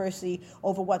controversy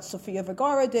over what Sofia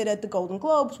Vergara did at the Golden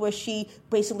Globes, where she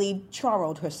basically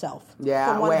charroed herself.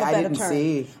 Yeah, for one of a better didn't term.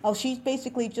 see. Oh, she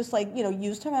basically just like,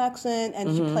 used her accent,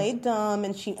 and she played dumb,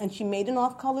 and she made an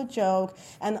off-color joke,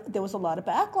 and there was a lot of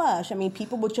backlash. I mean,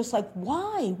 people were just like,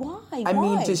 why? I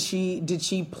mean, did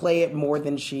she play it more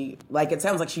than she, like, it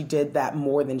sounds like she did that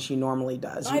more than she normally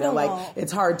does. I don't know.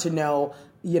 It's hard to know,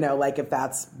 like if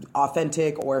that's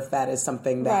authentic or if that is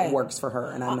something that works for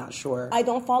her, and I'm not sure. I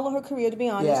don't follow her career, to be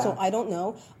honest, so I don't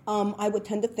know. I would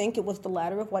tend to think it was the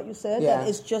latter of what you said. Yeah.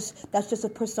 That's just a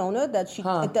persona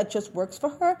that just works for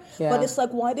her. Yeah. But it's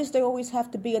like, why does there always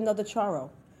have to be another Charo?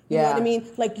 You know what I mean?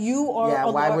 Like, you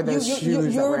are why were those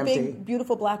shoes you're a big,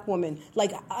 beautiful black woman.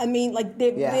 Like, I mean, like,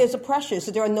 there's a Precious.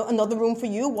 Is there another room for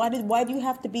you? Why do you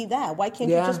have to be that? Why can't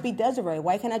you just be Desiree?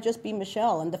 Why can't I just be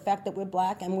Michelle? And the fact that we're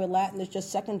black and we're Latin is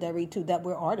just secondary to that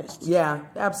we're artists. Yeah,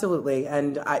 absolutely.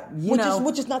 And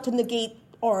which is not to negate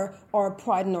our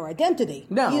pride and our identity.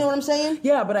 No. You know what I'm saying?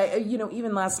 Yeah, but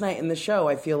even last night in the show,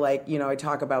 I feel like, I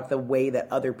talk about the way that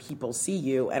other people see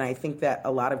you, and I think that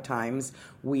a lot of times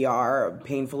we are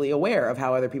painfully aware of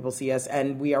how other people see us,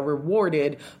 and we are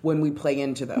rewarded when we play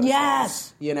into those.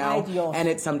 Yes! Things, and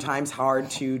it's sometimes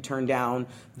hard to turn down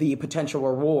the potential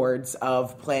rewards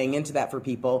of playing into that for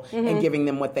people and giving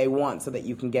them what they want so that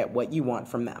you can get what you want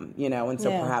from them, and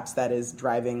so perhaps that is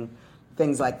driving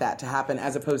things like that to happen,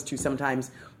 as opposed to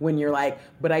sometimes when you're like,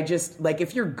 but I just, like,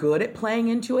 if you're good at playing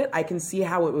into it, I can see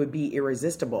how it would be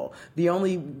irresistible.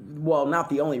 Not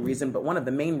the only reason, but one of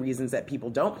the main reasons that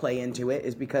people don't play into it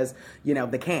is because,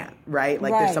 they can't, right?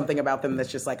 Like, there's something about them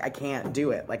that's just like, I can't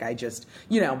do it. Like, I just,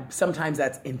 sometimes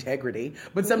that's integrity,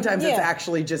 but sometimes it's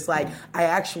actually just like, I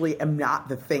actually am not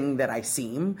the thing that I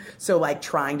seem. So, like,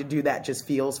 trying to do that just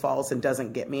feels false and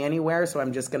doesn't get me anywhere. So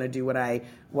I'm just going to do what I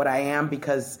am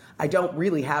because I don't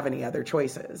really have any other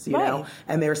choices, you know?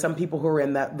 And there are some people who are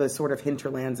in the sort of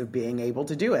hinterlands of being able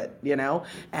to do it,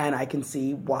 And I can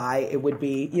see why it would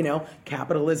be,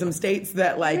 capitalism states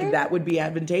that, like, that would be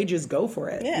advantageous. Go for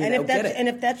it. Yeah, and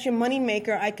if that's your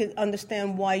moneymaker, I could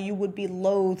understand why you would be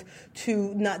loath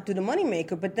to not do the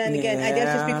moneymaker. But then again, I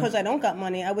guess it's because I don't got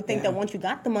money. I would think that once you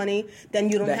got the money, then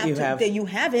you don't that you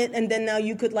have it, and then now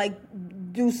you could, like,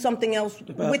 do something else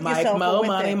with yourself. Mo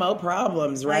money, mo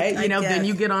problems, right? Then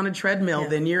you get on a treadmill,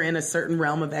 then you're in a certain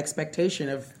realm of expectation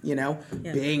of,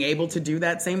 being able to do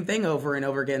that same thing over and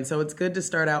over again. So it's good to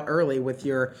start out early with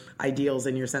your ideals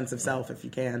and your sense of self if you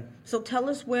can. So tell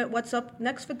us what's up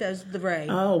next for Desiree.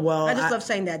 Oh, well. I just love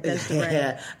saying that, Desiree.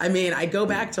 Yeah. I mean, I go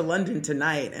back to London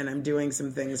tonight and I'm doing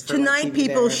some things for tonight,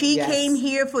 people. There. She came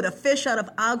here for the Fish Out of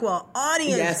Agua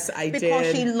audience. Yes, I did.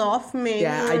 Because she loved me.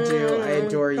 Yeah, I do. I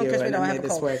adore you. And I made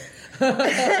this work.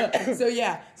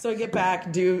 So I get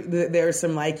back, there's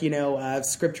some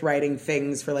script writing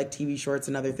things for like TV shorts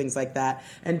and other things like that,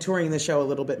 and touring the show a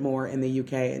little bit more in the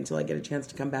UK until I get a chance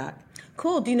to come back.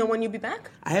 Cool. Do you know when you'll be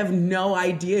back? I have no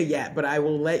idea yet, but I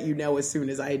will let you know as soon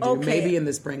as I do. Okay. Maybe in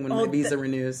the spring when my visa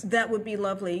renews. That would be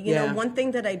lovely. You know, one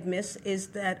thing that I'd miss is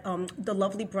that the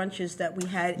lovely brunches that we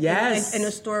had in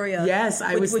Astoria. Yes,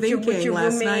 I was thinking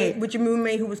last night. With your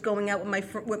roommate who was going out with my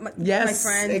friend. Yes,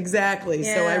 exactly.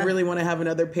 Yeah. So I really want to have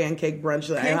another pancake brunch.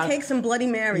 Pancakes and Bloody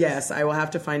Marys. Yes, I will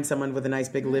have to find someone with a nice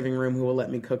big living room who will let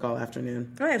me cook all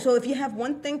afternoon. All right, so if you have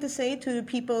one thing to say to the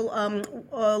people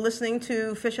listening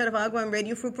to Fish Out of Agua on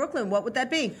Radio Fruit Brooklyn, what would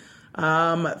that be?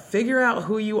 Figure out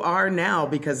who you are now,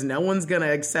 because no one's going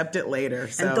to accept it later.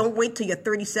 So. And don't wait till you're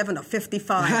 37 or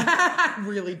 55.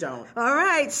 Really don't. All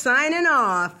right, signing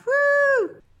off.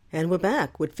 Woo! And we're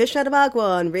back with Fish Out of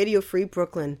Agua on Radio Free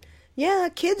Brooklyn. Yeah,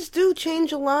 kids do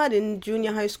change a lot in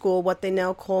junior high school, what they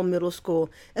now call middle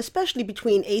school, especially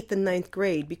between 8th and 9th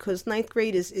grade, because 9th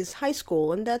grade is high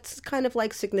school, and that's kind of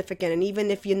like significant. And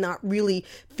even if you're not really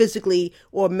physically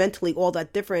or mentally all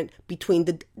that different between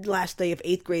the last day of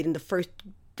 8th grade and the first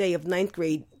day of 9th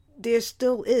grade, there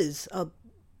still is a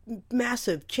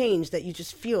massive change that you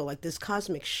just feel like this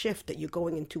cosmic shift that you're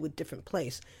going into a different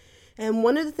place. And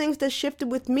one of the things that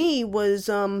shifted with me was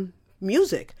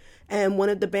music. And one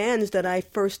of the bands that I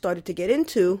first started to get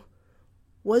into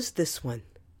was this one,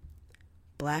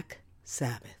 Black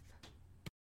Sabbath.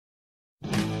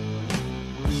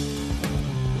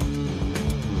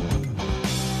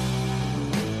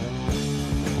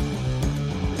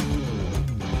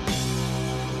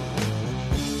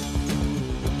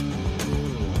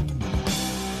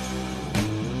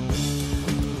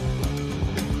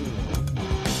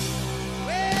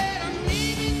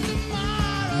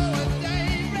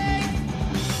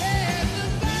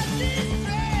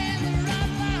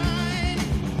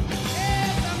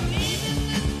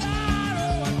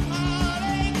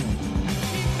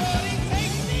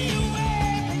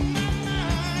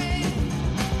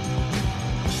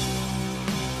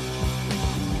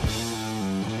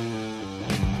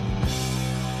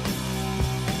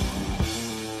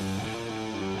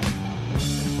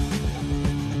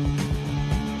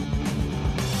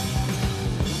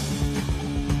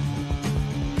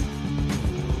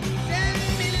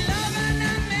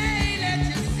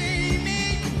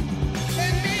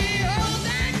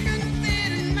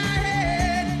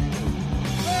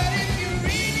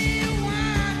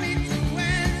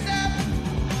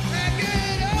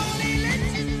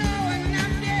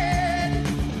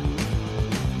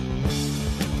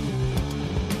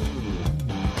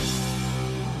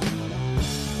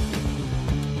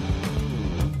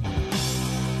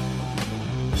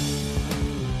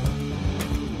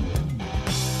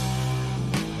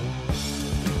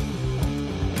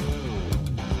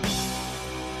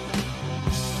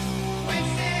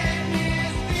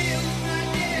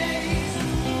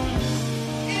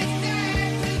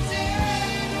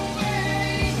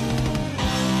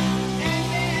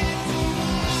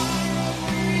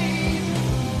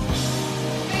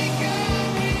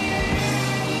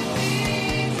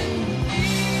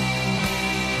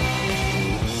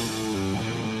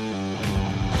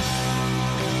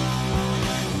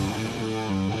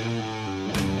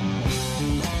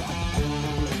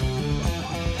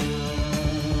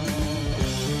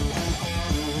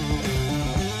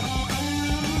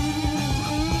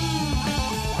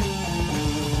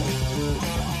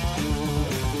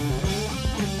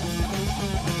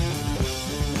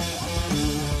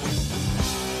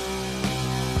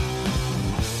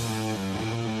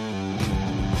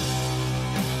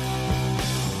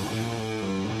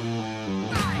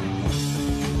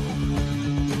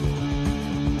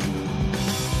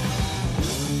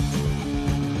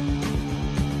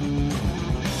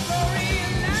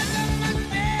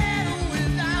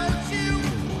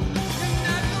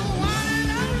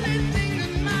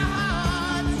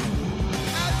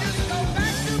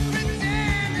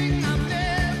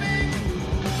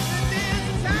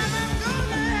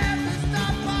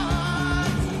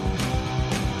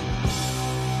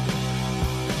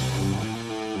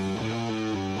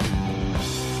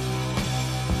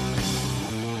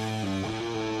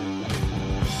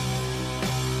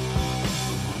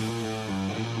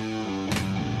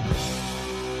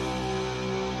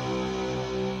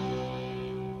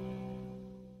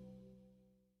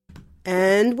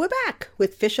 And we're back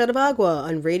with Fish Out of Agua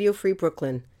on Radio Free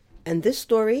Brooklyn. And this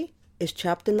story is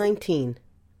Chapter 19,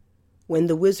 When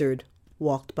the Wizard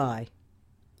Walked By.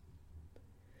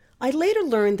 I later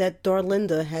learned that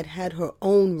Darlinda had had her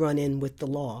own run-in with the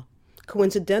law,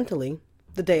 coincidentally,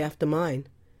 the day after mine.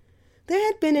 There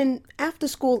had been an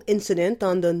after-school incident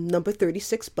on the number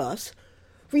 36 bus,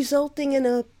 resulting in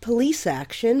a police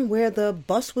action where the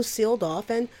bus was sealed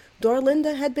off and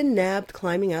Darlinda had been nabbed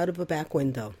climbing out of a back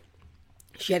window.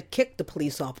 She had kicked the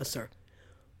police officer,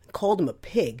 called him a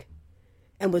pig,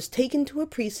 and was taken to a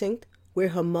precinct where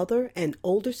her mother and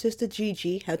older sister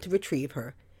Gigi had to retrieve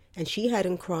her, and she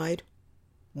hadn't cried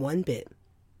one bit.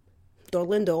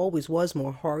 Darlinda always was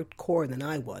more hardcore than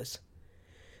I was.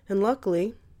 And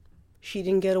luckily, she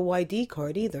didn't get a YD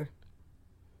card either.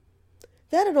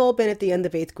 That had all been at the end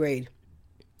of 8th grade.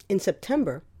 In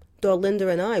September, Darlinda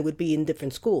and I would be in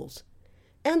different schools.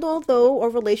 And although our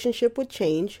relationship would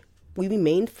change, we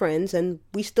remained friends and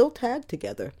we still tagged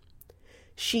together.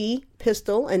 She,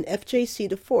 Pistol, and FJC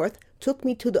IV took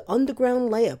me to the underground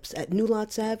layups at New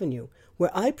Lots Avenue,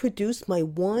 where I produced my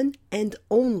one and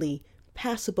only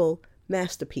passable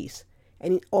masterpiece,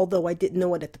 and although I didn't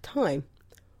know it at the time,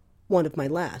 one of my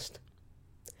last.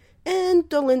 And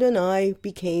Darlinda and I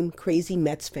became crazy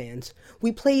Mets fans.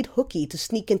 We played hooky to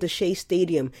sneak into Shea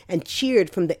Stadium and cheered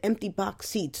from the empty box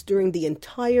seats during the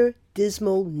entire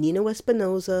dismal Nino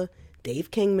Espinosa,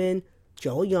 Dave Kingman,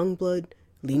 Joel Youngblood,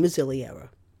 Lee Mazzilli era.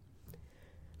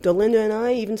 Darlinda and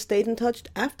I even stayed in touch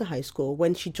after high school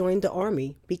when she joined the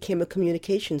Army, became a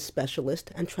communications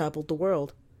specialist, and traveled the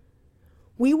world.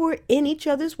 We were in each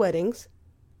other's weddings,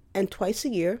 and twice a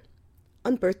year,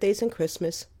 on birthdays and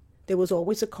Christmas, there was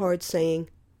always a card saying,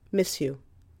 "Miss you."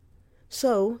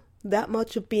 So, that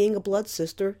much of being a blood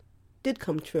sister did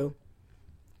come true.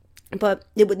 But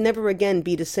it would never again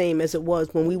be the same as it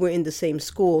was when we were in the same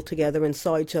school together and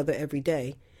saw each other every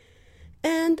day.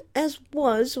 And as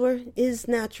was or is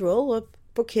natural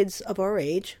for kids of our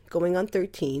age, going on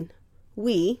 13,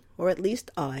 we, or at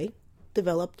least I,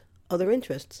 developed other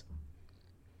interests.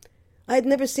 I had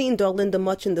never seen Darlinda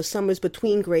much in the summers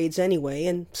between grades anyway,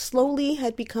 and slowly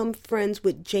had become friends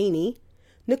with Janie,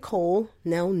 Nicole,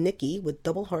 now Nikki with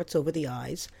double hearts over the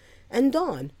eyes, and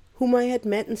Dawn, whom I had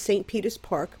met in St. Peter's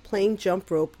Park playing jump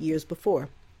rope years before.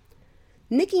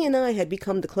 Nikki and I had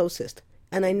become the closest,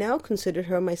 and I now considered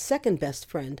her my second best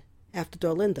friend, after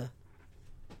Darlinda.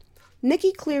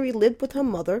 Nikki Cleary lived with her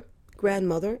mother,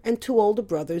 grandmother, and 2 older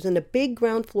brothers in a big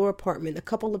ground-floor apartment a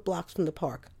couple of blocks from the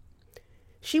park.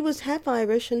 She was half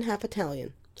Irish and half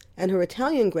Italian, and her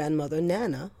Italian grandmother,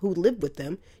 Nana, who lived with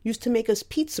them, used to make us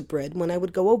pizza bread when I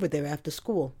would go over there after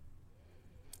school.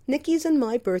 Nikki's and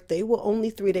my birthday were only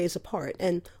 3 days apart,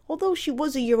 and although she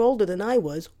was a year older than I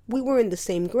was, we were in the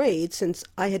same grade since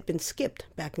I had been skipped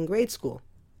back in grade school.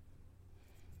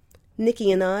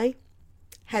 Nikki and I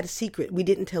had a secret we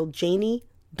didn't tell Janie,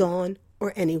 Dawn,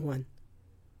 or anyone.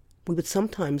 We would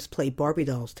sometimes play Barbie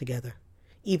dolls together,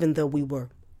 even though we were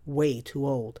way too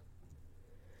old.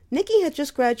 Nikki had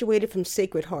just graduated from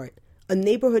Sacred Heart, a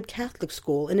neighborhood Catholic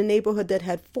school in a neighborhood that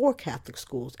had 4 Catholic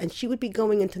schools, and she would be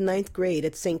going into 9th grade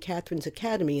at St. Catherine's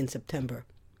Academy in September.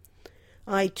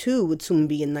 I, too, would soon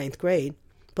be in 9th grade,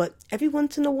 but every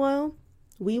once in a while,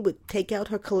 we would take out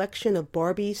her collection of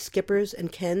Barbies, Skippers,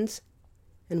 and Kens,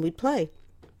 and we'd play.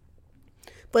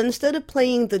 But instead of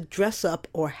playing the dress-up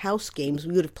or house games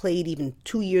we would have played even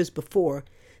 2 years before,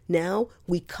 now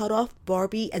we cut off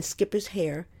Barbie and Skipper's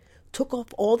hair, took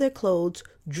off all their clothes,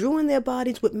 drew in their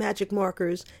bodies with magic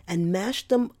markers, and mashed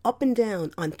them up and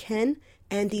down on Ken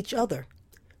and each other.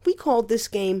 We called this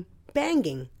game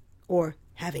banging, or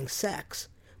having sex,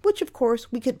 which of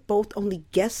course we could both only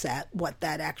guess at what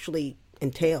that actually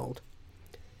entailed.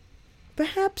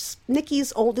 Perhaps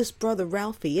Nikki's oldest brother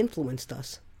Ralphie influenced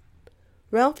us.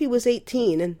 Ralphie was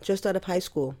 18 and just out of high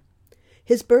school.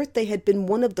 His birthday had been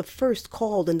one of the first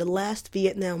called in the last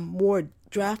Vietnam War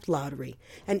draft lottery,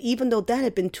 and even though that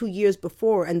had been 2 years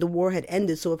before and the war had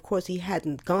ended, so of course he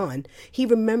hadn't gone, he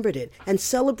remembered it and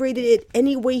celebrated it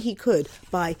any way he could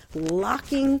by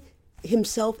locking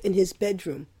himself in his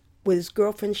bedroom with his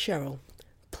girlfriend Cheryl,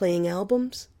 playing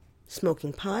albums,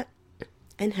 smoking pot,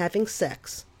 and having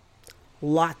sex.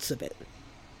 Lots of it.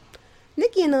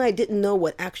 Nikki and I didn't know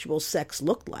what actual sex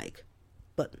looked like,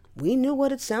 but we knew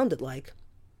what it sounded like.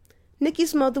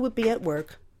 Nikki's mother would be at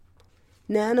work.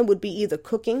 Nana would be either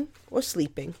cooking or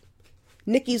sleeping.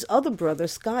 Nikki's other brother,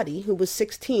 Scotty, who was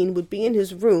 16, would be in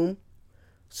his room,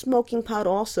 smoking pot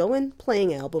also and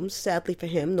playing albums, sadly for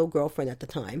him, no girlfriend at the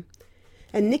time.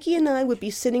 And Nikki and I would be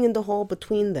sitting in the hall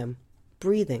between them,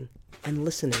 breathing and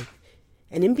listening.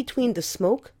 And in between the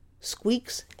smoke,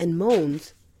 squeaks, and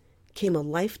moans came a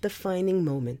life-defining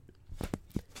moment.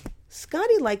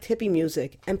 Scotty liked hippie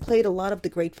music and played a lot of the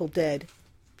Grateful Dead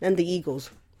and the Eagles,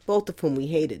 both of whom we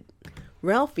hated.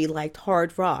 Ralphie liked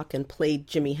hard rock and played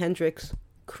Jimi Hendrix,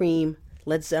 Cream,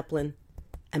 Led Zeppelin,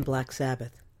 and Black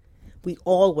Sabbath. We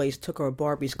always took our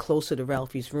Barbies closer to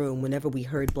Ralphie's room whenever we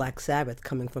heard Black Sabbath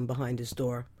coming from behind his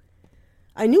door.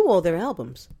 I knew all their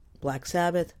albums, Black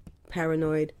Sabbath,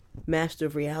 Paranoid, Master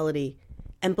of Reality,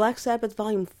 and Black Sabbath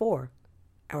Volume 4,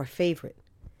 our favorite.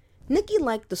 Nikki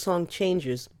liked the song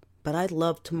Changes, but I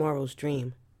loved Tomorrow's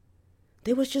Dream.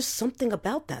 There was just something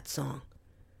about that song.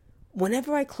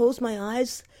 Whenever I closed my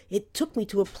eyes, it took me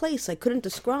to a place I couldn't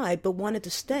describe but wanted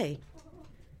to stay.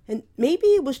 And maybe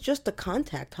it was just a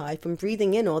contact high from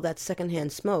breathing in all that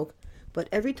secondhand smoke, but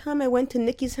every time I went to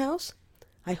Nikki's house,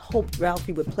 I hoped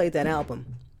Ralphie would play that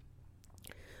album.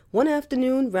 One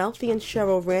afternoon, Ralphie and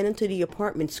Cheryl ran into the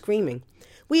apartment screaming,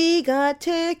 "We got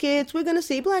tickets! We're going to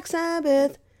see Black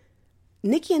Sabbath!"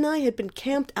 Nikki and I had been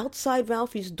camped outside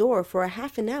Ralphie's door for a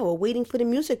half an hour waiting for the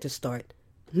music to start.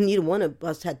 Neither one of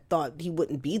us had thought he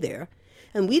wouldn't be there,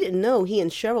 and we didn't know he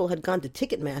and Cheryl had gone to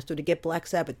Ticketmaster to get Black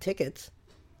Sabbath tickets.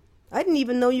 I didn't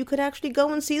even know you could actually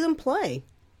go and see them play.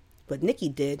 But Nikki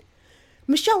did.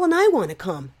 "Michelle and I want to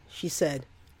come," she said.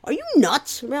 "Are you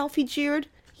nuts?" Ralphie jeered.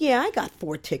 "Yeah, I got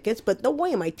 4 tickets, but no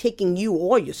way am I taking you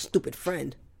or your stupid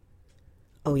friend."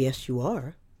 "Oh, yes, you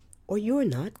are, or you're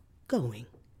not going."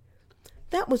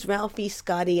 That was Ralphie,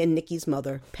 Scotty, and Nikki's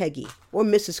mother, Peggy, or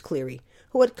Mrs. Cleary,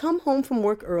 who had come home from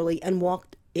work early and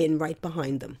walked in right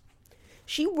behind them.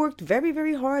 She worked very,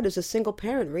 very hard as a single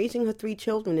parent raising her 3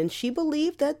 children, and she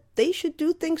believed that they should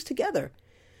do things together,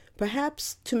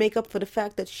 perhaps to make up for the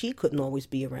fact that she couldn't always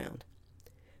be around.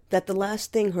 That the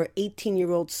last thing her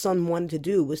 18-year-old son wanted to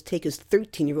do was take his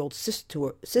 13-year-old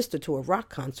sister to a rock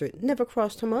concert never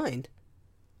crossed her mind.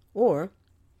 Or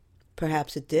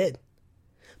perhaps it did.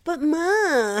 "But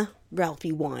Ma,"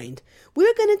 Ralphie whined,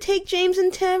 "we're going to take James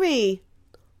and Terry."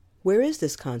 "Where is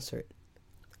this concert?"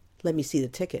 "Let me see the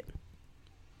ticket."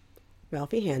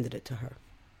 Ralphie handed it to her.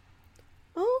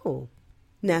 "Oh,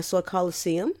 Nassau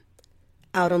Coliseum?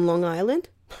 Out on Long Island?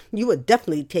 You are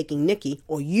definitely taking Nikki,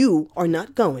 or you are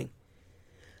not going."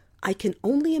 I can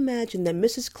only imagine that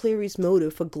Mrs. Cleary's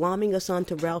motive for glomming us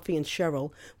onto Ralphie and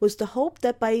Cheryl was the hope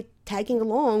that by tagging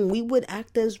along we would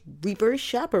act as reverse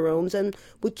chaperones and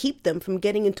would keep them from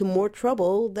getting into more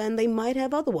trouble than they might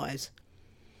have otherwise.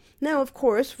 Now, of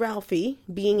course, Ralphie,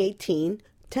 being 18,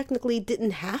 technically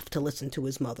didn't have to listen to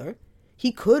his mother.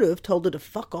 He could have told her to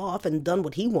fuck off and done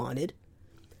what he wanted.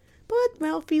 But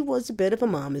Ralphie was a bit of a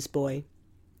mama's boy.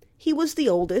 He was the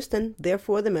oldest and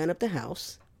therefore the man of the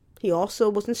house. He also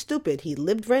wasn't stupid. He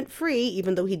lived rent-free,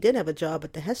 even though he did have a job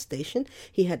at the Hess station.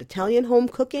 He had Italian home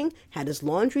cooking, had his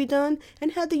laundry done,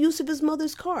 and had the use of his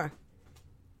mother's car.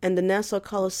 And the Nassau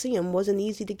Coliseum wasn't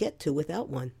easy to get to without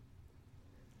one.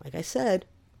 Like I said,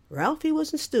 Ralphie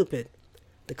wasn't stupid.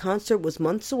 The concert was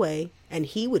months away, and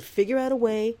he would figure out a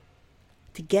way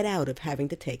to get out of having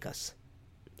to take us.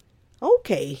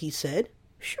 "Okay," he said.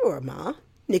 "Sure, Ma.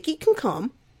 Nikki can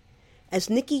come." As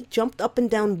Nikki jumped up and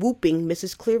down whooping,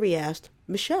 Mrs. Cleary asked,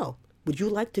 "Michelle, would you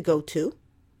like to go too?"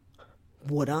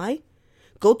 Would I?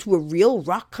 Go to a real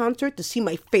rock concert to see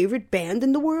my favorite band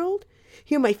in the world?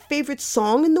 Hear my favorite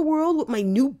song in the world with my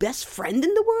new best friend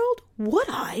in the world? Would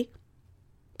I?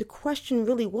 The question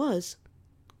really was,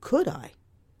 could I?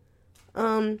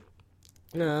 I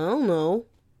don't know.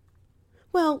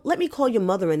 Well, let me call your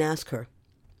mother and ask her.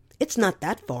 It's not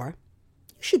that far.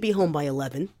 You should be home by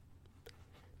 11.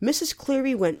 Mrs.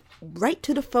 Cleary went right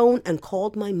to the phone and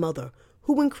called my mother,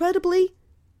 who incredibly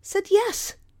said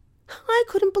yes. I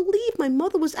couldn't believe my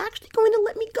mother was actually going to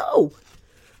let me go.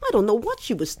 I don't know what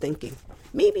she was thinking.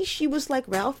 Maybe she was like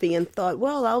Ralphie and thought,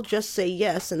 well, I'll just say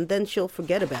yes and then she'll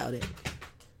forget about it.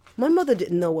 My mother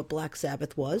didn't know what Black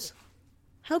Sabbath was.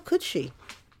 How could she?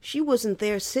 She wasn't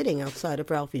there sitting outside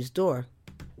of Ralphie's door.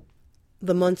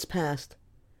 The months passed.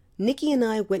 Nikki and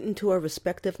I went into our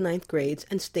respective 9th grades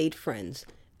and stayed friends.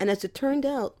 And as it turned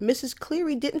out, Mrs.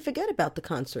 Cleary didn't forget about the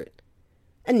concert.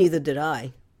 And neither did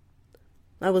I.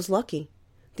 I was lucky.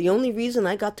 The only reason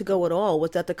I got to go at all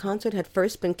was that the concert had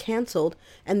first been canceled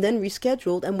and then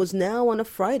rescheduled and was now on a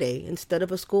Friday instead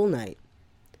of a school night.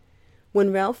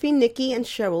 When Ralphie, Nikki, and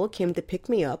Cheryl came to pick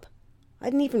me up, I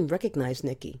didn't even recognize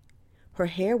Nikki. Her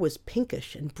hair was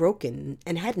pinkish and broken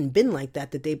and hadn't been like that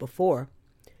the day before.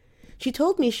 She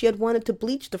told me she had wanted to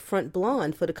bleach the front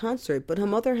blonde for the concert, but her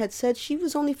mother had said she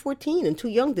was only 14 and too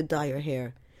young to dye her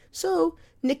hair. So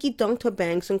Nikki dunked her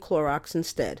bangs in Clorox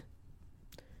instead.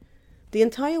 The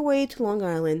entire way to Long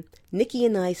Island, Nikki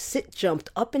and I jumped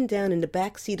up and down in the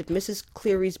back seat of Mrs.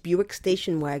 Cleary's Buick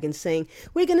station wagon saying,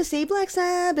 "We're going to see Black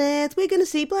Sabbath! We're going to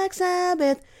see Black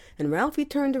Sabbath!" And Ralphie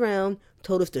turned around,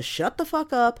 told us to shut the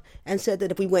fuck up, and said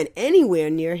that if we went anywhere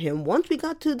near him once we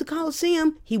got to the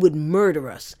Coliseum, he would murder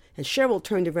us. And Cheryl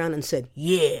turned around and said,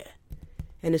 "Yeah."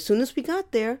 And as soon as we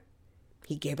got there,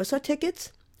 he gave us our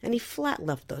tickets, and he flat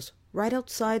left us right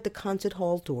outside the concert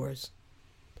hall doors.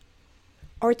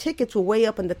 Our tickets were way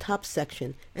up in the top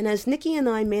section, and as Nikki and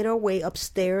I made our way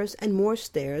upstairs and more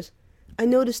stairs, I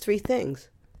noticed 3 things.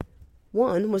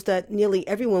 One was that nearly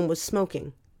everyone was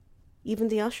smoking, even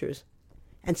the ushers,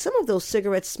 and some of those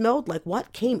cigarettes smelled like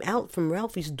what came out from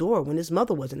Ralphie's door when his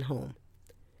mother wasn't home.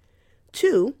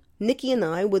 2, Nikki and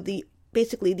I were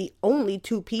basically the only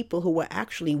 2 people who were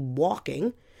actually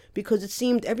walking, because it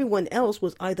seemed everyone else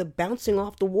was either bouncing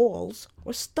off the walls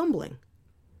or stumbling.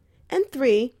 And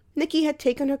 3, Nikki had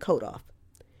taken her coat off.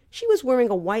 She was wearing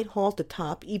a white halter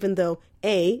top, even though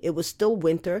A, it was still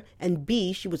winter, and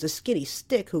B, she was a skinny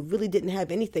stick who really didn't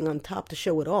have anything on top to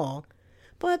show at all.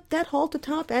 But that halter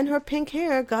top and her pink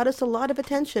hair got us a lot of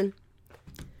attention.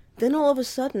 Then all of a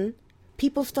sudden,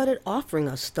 people started offering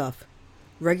us stuff.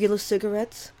 Regular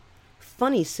cigarettes,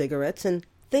 funny cigarettes, and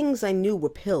things I knew were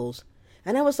pills.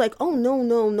 And I was like, "Oh,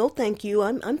 no, thank you,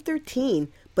 I'm 13.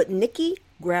 But Nikki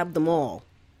grabbed them all.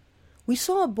 We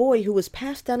saw a boy who was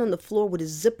passed out on the floor with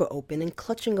his zipper open and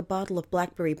clutching a bottle of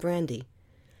blackberry brandy.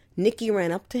 Nikki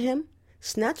ran up to him,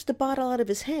 snatched the bottle out of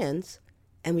his hands,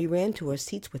 and we ran to our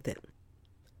seats with it.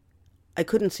 I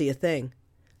couldn't see a thing.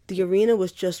 The arena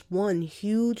was just one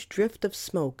huge drift of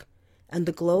smoke, and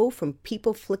the glow from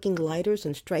people flicking lighters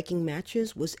and striking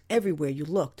matches was everywhere you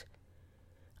looked.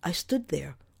 I stood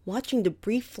there, watching the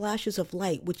brief flashes of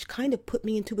light, which kind of put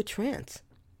me into a trance.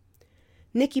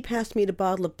 Nikki passed me the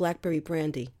bottle of blackberry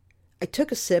brandy. I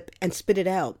took a sip and spit it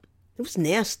out. It was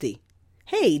nasty.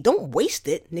 "Hey, don't waste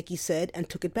it," Nikki said, and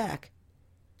took it back.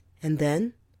 And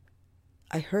then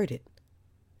I heard it.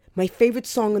 My favorite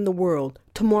song in the world,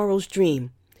 Tomorrow's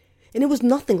Dream. And it was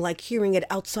nothing like hearing it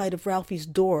outside of Ralphie's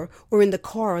door or in the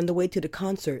car on the way to the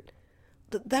concert.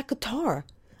 That guitar,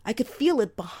 I could feel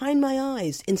it behind my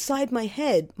eyes, inside my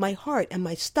head, my heart, and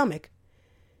my stomach.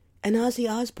 And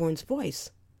Ozzy Osbourne's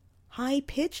voice,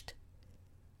 high-pitched,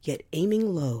 yet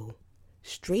aiming low,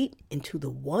 straight into the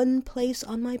one place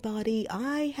on my body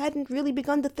I hadn't really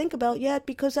begun to think about yet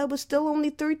because I was still only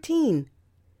 13.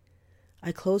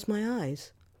 I closed my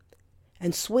eyes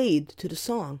and swayed to the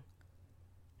song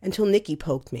until Nikki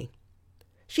poked me.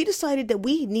 She decided that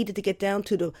we needed to get down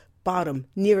to the bottom,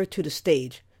 nearer to the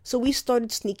stage, so we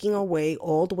started sneaking our way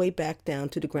all the way back down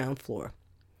to the ground floor.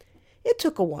 It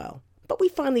took a while, but we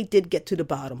finally did get to the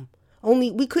bottom.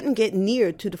 Only we couldn't get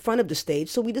near to the front of the stage,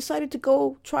 so we decided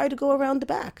to try to go around the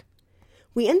back.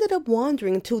 We ended up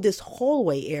wandering into this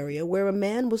hallway area where a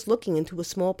man was looking into a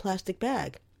small plastic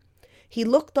bag. He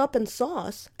looked up and saw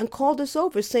us and called us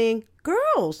over, saying,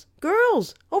 "Girls,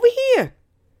 over here."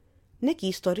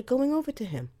 Nikki started going over to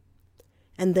him.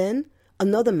 And then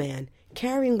another man,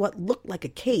 carrying what looked like a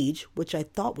cage, which I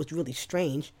thought was really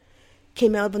strange,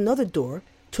 came out of another door,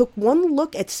 took one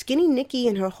look at skinny Nikki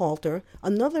in her halter,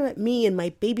 another at me in my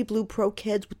baby blue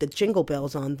Pro-Keds with the jingle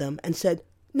bells on them, and said,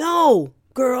 "No,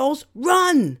 girls,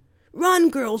 run! Run,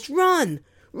 girls, run!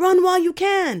 Run while you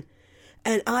can!"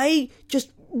 And I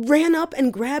just ran up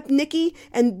and grabbed Nikki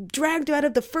and dragged her out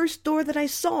of the first door that I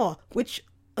saw, which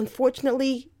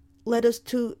unfortunately led us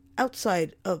to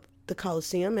outside of the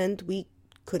Coliseum, and we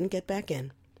couldn't get back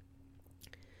in.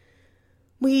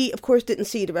 We, of course, didn't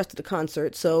see the rest of the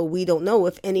concert, so we don't know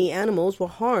if any animals were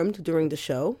harmed during the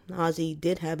show. Ozzy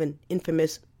did have an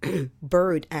infamous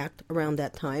bird act around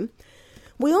that time.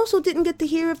 We also didn't get to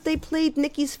hear if they played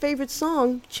Nikki's favorite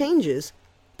song, Changes,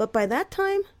 but by that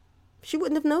time, she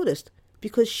wouldn't have noticed,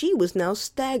 because she was now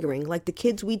staggering like the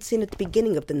kids we'd seen at the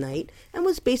beginning of the night and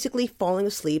was basically falling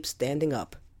asleep standing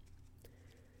up.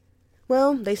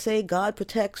 Well, they say God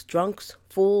protects drunks,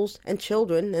 fools, and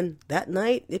children, and that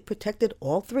night it protected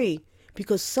all 3,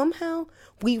 because somehow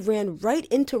we ran right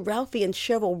into Ralphie and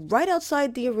Cheryl right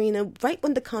outside the arena right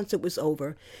when the concert was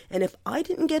over, and if I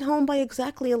didn't get home by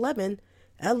exactly 11,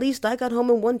 at least I got home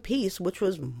in one piece, which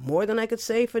was more than I could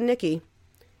say for Nikki.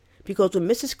 Because when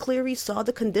Mrs. Cleary saw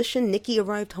the condition Nikki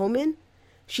arrived home in,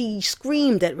 she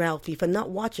screamed at Ralphie for not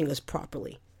watching us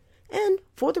properly. And,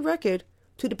 for the record,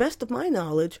 to the best of my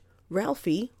knowledge,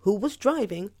 Ralphie, who was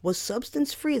driving, was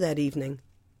substance-free that evening.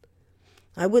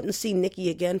 I wouldn't see Nikki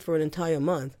again for an entire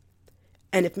month.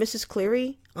 And if Mrs.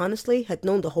 Cleary, honestly, had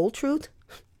known the whole truth,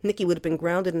 Nikki would have been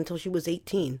grounded until she was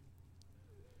 18.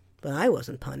 But I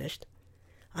wasn't punished.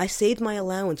 I saved my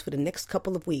allowance for the next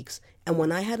couple of weeks, and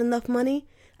when I had enough money,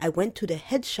 I went to the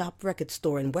Head Shop record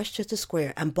store in Westchester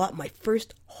Square and bought my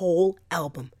first whole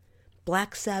album,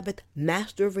 Black Sabbath,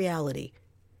 Master of Reality,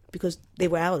 because they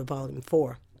were out of Volume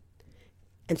 4.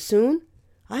 And soon,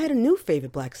 I had a new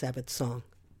favorite Black Sabbath song,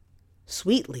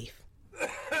 Sweet Leaf.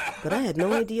 But I had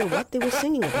no idea what they were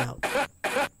singing about.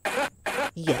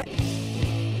 Yet.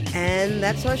 And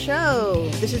that's our show.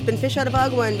 This has been Fish Out of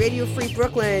Agua on Radio Free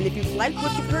Brooklyn. If you've liked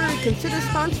what you've heard, consider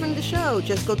sponsoring the show.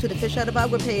 Just go to the Fish Out of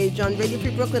Agua page on Radio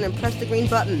Free Brooklyn and press the green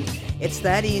button. It's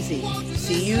that easy.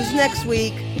 See yous next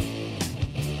week.